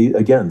 and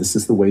again, this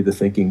is the way the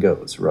thinking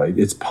goes, right?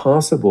 It's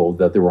possible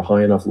that there were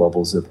high enough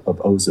levels of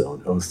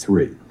ozone,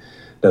 O3.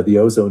 Now, the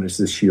ozone is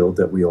the shield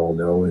that we all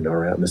know in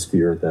our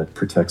atmosphere that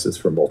protects us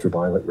from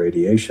ultraviolet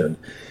radiation.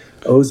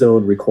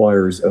 Ozone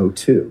requires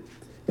O2.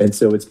 And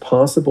so it's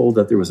possible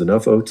that there was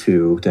enough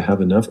O2 to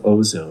have enough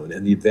ozone.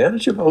 And the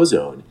advantage of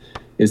ozone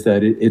is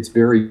that it's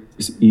very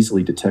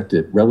easily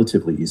detected,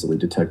 relatively easily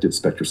detected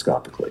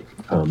spectroscopically.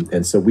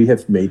 And so we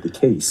have made the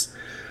case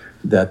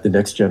that the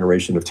next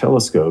generation of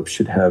telescopes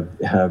should have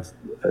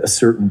a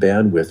certain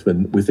bandwidth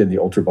within the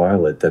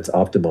ultraviolet that's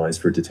optimized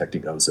for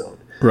detecting ozone.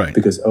 Right.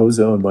 Because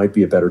ozone might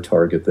be a better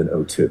target than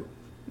O2.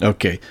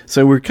 Okay.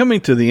 So we're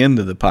coming to the end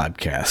of the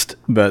podcast,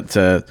 but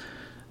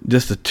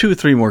just 2 or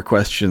 3 more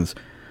questions.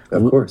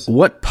 Of course.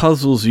 What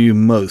puzzles you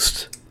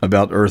most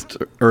about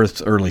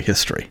Earth's early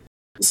history?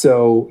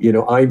 So,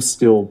 I'm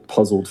still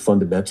puzzled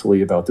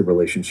fundamentally about the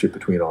relationship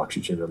between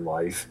oxygen and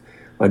life.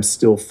 I'm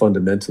still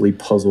fundamentally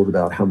puzzled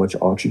about how much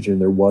oxygen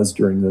there was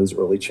during those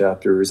early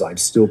chapters. I'm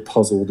still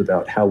puzzled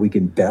about how we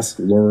can best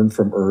learn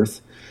from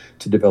Earth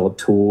to develop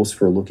tools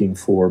for looking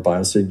for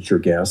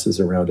biosignature gases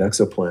around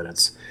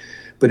exoplanets.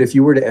 But if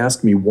you were to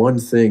ask me one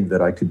thing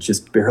that I could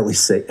just barely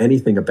say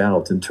anything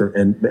about,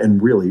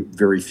 and really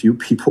very few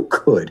people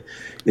could,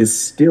 is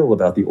still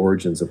about the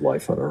origins of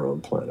life on our own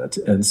planet.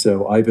 And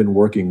so I've been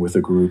working with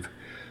a group.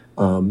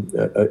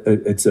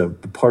 It's a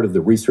part of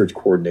the Research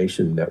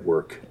Coordination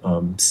Network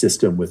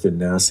system within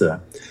NASA.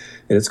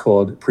 And it's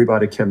called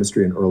Prebiotic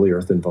Chemistry in Early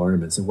Earth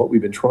Environments. And what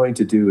we've been trying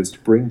to do is to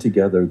bring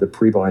together the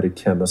prebiotic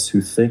chemists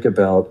who think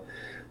about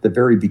the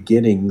very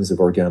beginnings of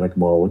organic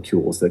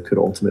molecules that could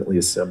ultimately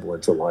assemble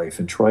into life,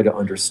 and try to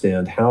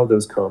understand how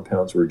those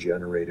compounds were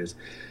generated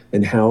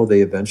and how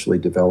they eventually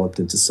developed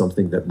into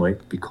something that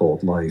might be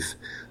called life,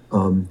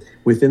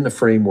 within the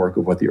framework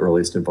of what the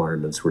earliest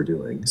environments were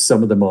doing.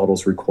 Some of the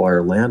models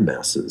require land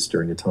masses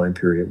during a time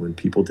period when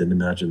people didn't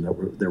imagine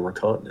that there were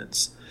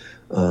continents.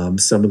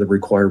 Some of them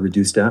require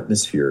reduced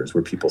atmospheres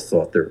where people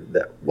thought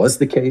that was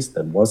the case,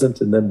 then wasn't,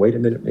 and then wait a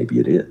minute,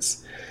 maybe it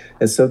is.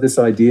 And so this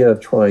idea of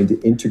trying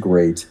to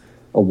integrate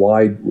a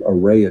wide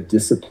array of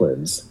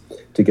disciplines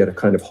to get a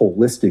kind of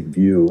holistic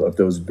view of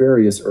those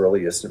very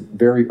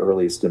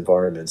earliest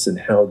environments and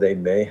how they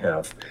may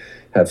have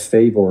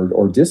favored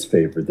or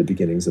disfavored the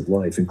beginnings of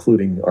life,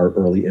 including our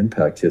early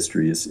impact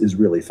history, is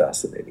really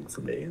fascinating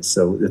for me. And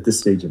so at this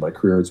stage in my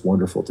career, it's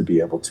wonderful to be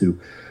able to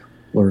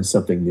learn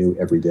something new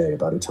every day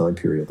about a time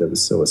period that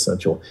was so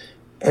essential.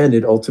 And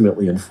it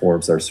ultimately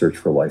informs our search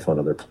for life on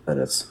other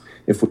planets.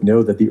 If we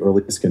know that the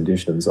earliest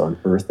conditions on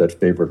Earth that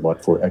favored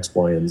life were X,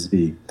 Y, and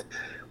Z,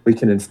 we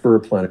can infer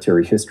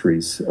planetary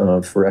histories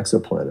for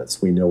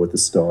exoplanets. We know what the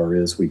star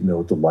is. We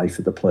know the life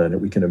of the planet.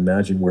 We can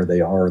imagine where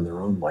they are in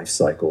their own life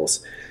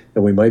cycles.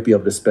 And we might be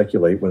able to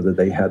speculate whether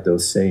they had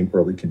those same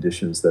early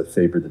conditions that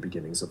favored the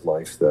beginnings of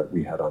life that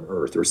we had on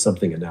Earth, or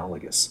something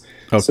analogous.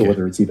 Okay. So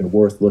whether it's even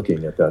worth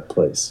looking at that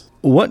place.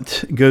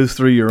 What goes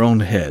through your own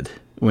head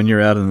when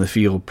you're out in the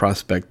field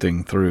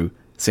prospecting through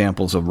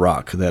samples of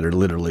rock that are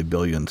literally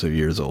billions of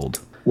years old?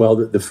 Well,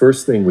 the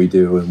first thing we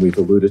do, and we've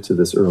alluded to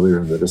this earlier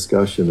in the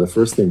discussion, the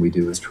first thing we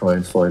do is try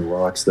and find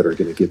rocks that are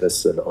going to give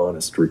us an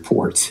honest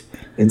report.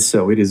 And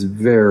so it is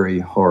very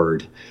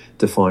hard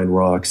to find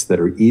rocks that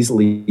are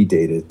easily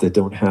dated, that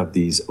don't have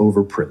these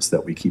overprints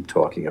that we keep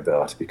talking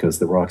about, because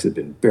the rocks have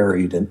been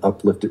buried and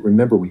uplifted.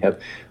 Remember, we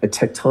have a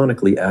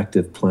tectonically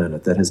active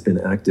planet that has been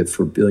active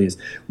for billions.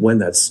 When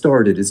that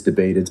started is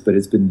debated, but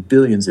it's been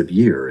billions of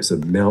years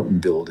of mountain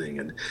building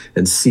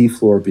and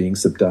seafloor being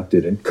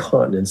subducted and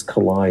continents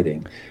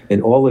colliding.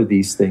 And all of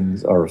these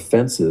things are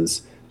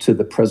offenses to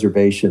the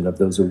preservation of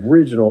those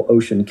original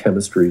ocean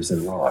chemistries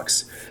and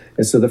rocks.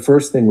 And so the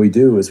first thing we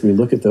do is we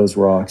look at those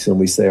rocks and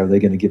we say, are they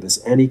going to give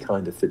us any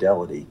kind of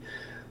fidelity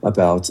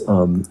about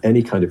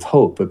any kind of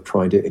hope of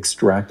trying to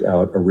extract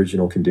out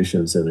original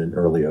conditions in an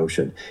early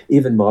ocean?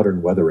 Even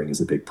modern weathering is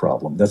a big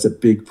problem. That's a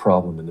big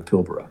problem in the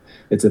Pilbara.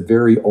 It's a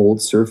very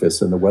old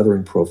surface, and the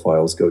weathering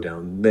profiles go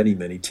down many,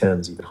 many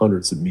tens, even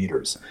hundreds of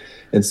meters.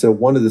 And so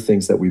one of the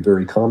things that we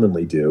very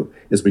commonly do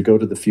is we go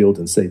to the field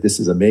and say, this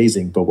is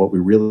amazing, but what we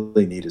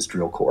really need is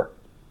drill core.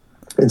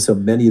 And so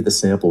many of the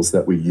samples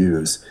that we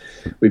use,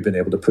 we've been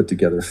able to put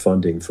together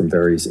funding from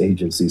various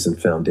agencies and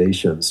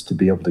foundations to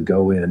be able to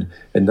go in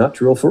and not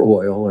drill for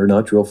oil or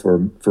not drill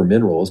for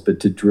minerals, but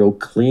to drill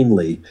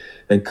cleanly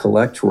and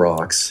collect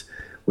rocks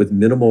with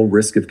minimal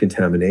risk of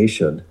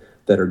contamination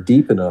that are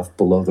deep enough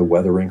below the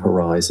weathering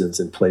horizons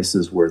in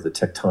places where the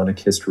tectonic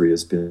history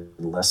has been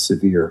less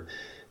severe,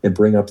 and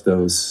bring up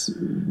those,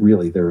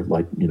 really, they're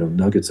like,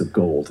 nuggets of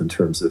gold in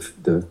terms of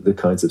the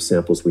kinds of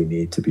samples we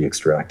need to be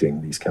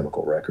extracting these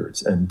chemical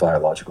records and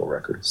biological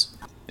records.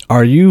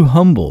 Are you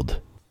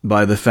humbled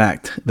by the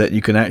fact that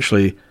you can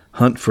actually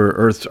hunt for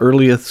Earth's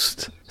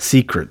earliest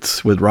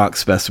secrets with rock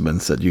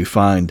specimens that you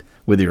find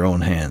with your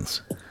own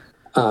hands?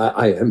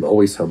 I am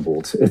always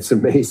humbled. It's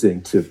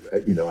amazing to,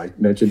 I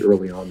mentioned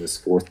early on this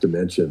fourth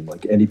dimension,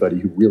 like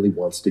anybody who really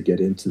wants to get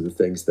into the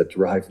things that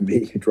drive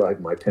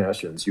my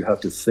passions, you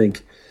have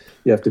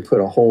to put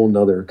a whole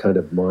nother kind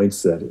of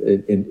mindset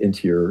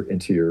into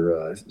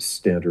your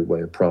standard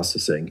way of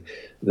processing.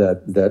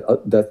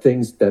 That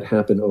things that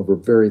happen over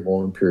very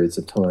long periods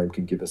of time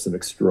can give us an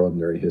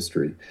extraordinary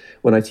history.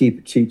 When I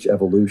teach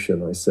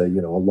evolution, I say,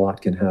 a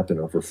lot can happen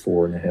over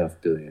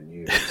 4.5 billion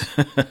years.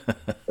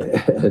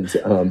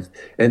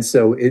 And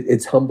so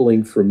it's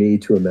humbling for me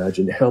to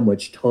imagine how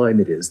much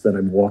time it is that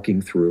I'm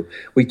walking through.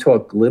 We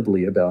talk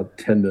glibly about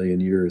 10 million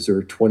years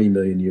or 20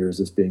 million years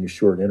as being a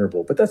short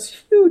interval, but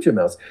that's huge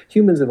amounts.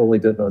 Humans have only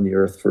been on the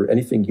Earth for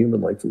anything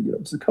human-like for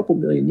just a couple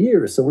million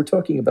years. So we're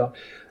talking about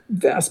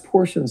vast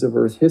portions of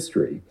Earth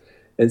history.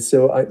 And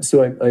so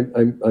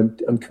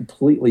I'm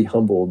completely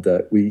humbled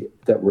that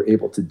we're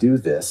able to do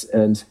this.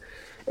 And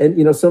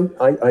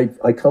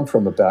I come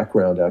from a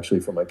background,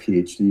 actually, from my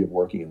PhD of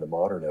working in the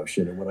modern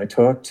ocean. And when I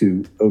talk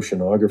to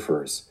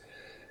oceanographers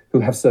who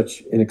have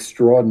such an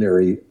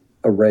extraordinary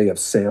array of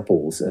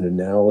samples and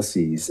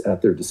analyses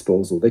at their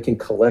disposal, they can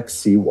collect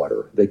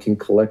seawater, they can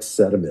collect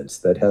sediments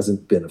that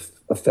hasn't been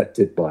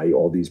affected by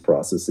all these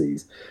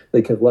processes.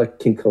 They can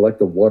collect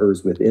the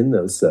waters within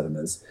those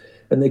sediments,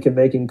 And they can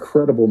make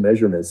incredible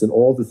measurements, and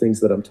all the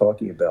things that I'm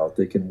talking about,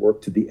 they can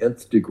work to the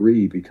nth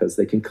degree because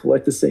they can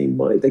collect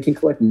they can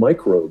collect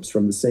microbes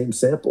from the same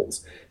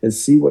samples and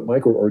see what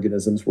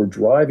microorganisms were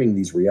driving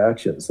these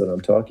reactions that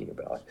I'm talking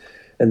about.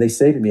 And they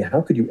say to me,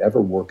 how could you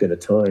ever work in a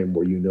time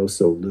where you know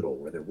so little,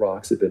 where the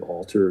rocks have been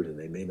altered and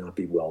they may not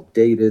be well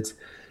dated,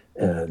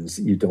 and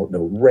you don't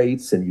know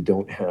rates, and you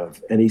don't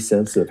have any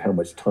sense of how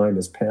much time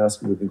has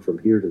passed moving from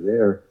here to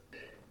there?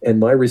 And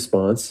my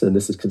response, and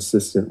this is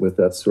consistent with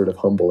that sort of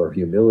humble or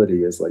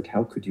humility, is like,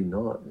 how could you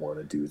not want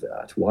to do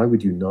that? Why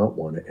would you not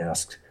want to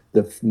ask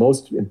the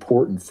most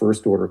important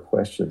first order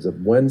questions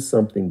of when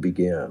something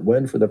began?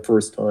 When for the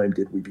first time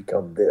did we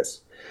become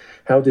this?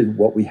 How did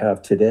what we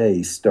have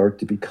today start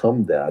to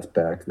become that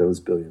back those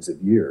billions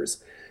of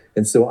years?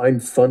 And so I'm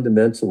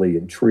fundamentally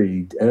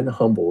intrigued and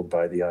humbled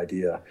by the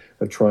idea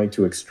of trying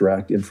to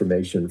extract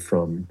information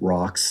from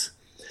rocks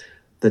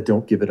that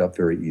don't give it up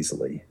very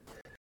easily.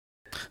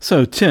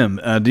 So, Tim,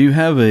 do you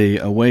have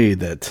a way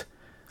that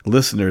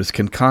listeners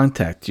can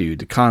contact you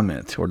to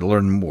comment or to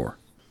learn more?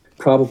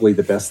 Probably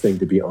the best thing,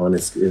 to be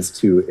honest, is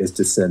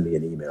to send me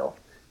an email.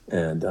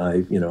 And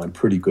I'm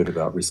pretty good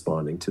about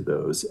responding to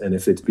those. And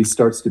if it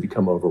starts to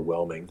become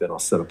overwhelming, then I'll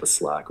set up a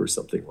Slack or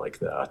something like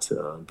that.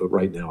 But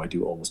right now, I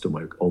do almost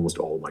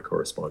all of my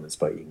correspondence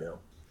by email.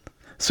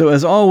 So,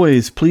 as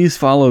always, please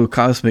follow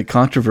Cosmic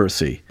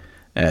Controversy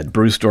at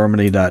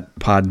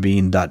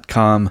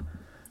brucedormany.podbean.com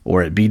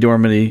or at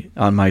bdormany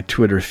on my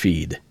Twitter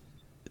feed.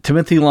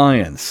 Timothy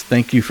Lyons,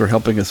 thank you for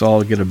helping us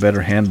all get a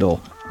better handle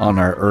on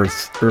our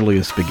Earth's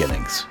earliest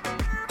beginnings.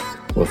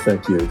 Well,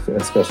 thank you,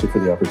 especially for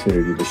the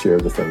opportunity to share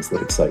the things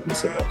that excite me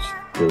so much.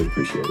 Really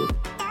appreciate it.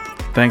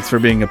 Thanks for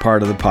being a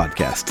part of the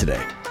podcast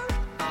today.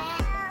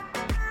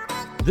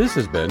 This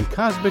has been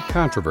Cosmic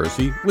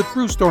Controversy with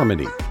Bruce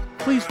Dorminey.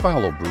 Please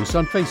follow Bruce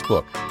on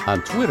Facebook,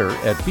 on Twitter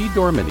at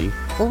bdormany,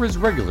 or his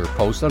regular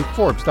posts on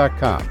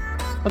Forbes.com.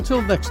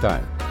 Until next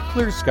time,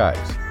 clear skies.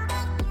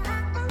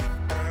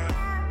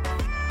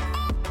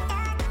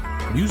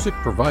 Music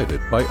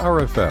provided by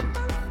RFM.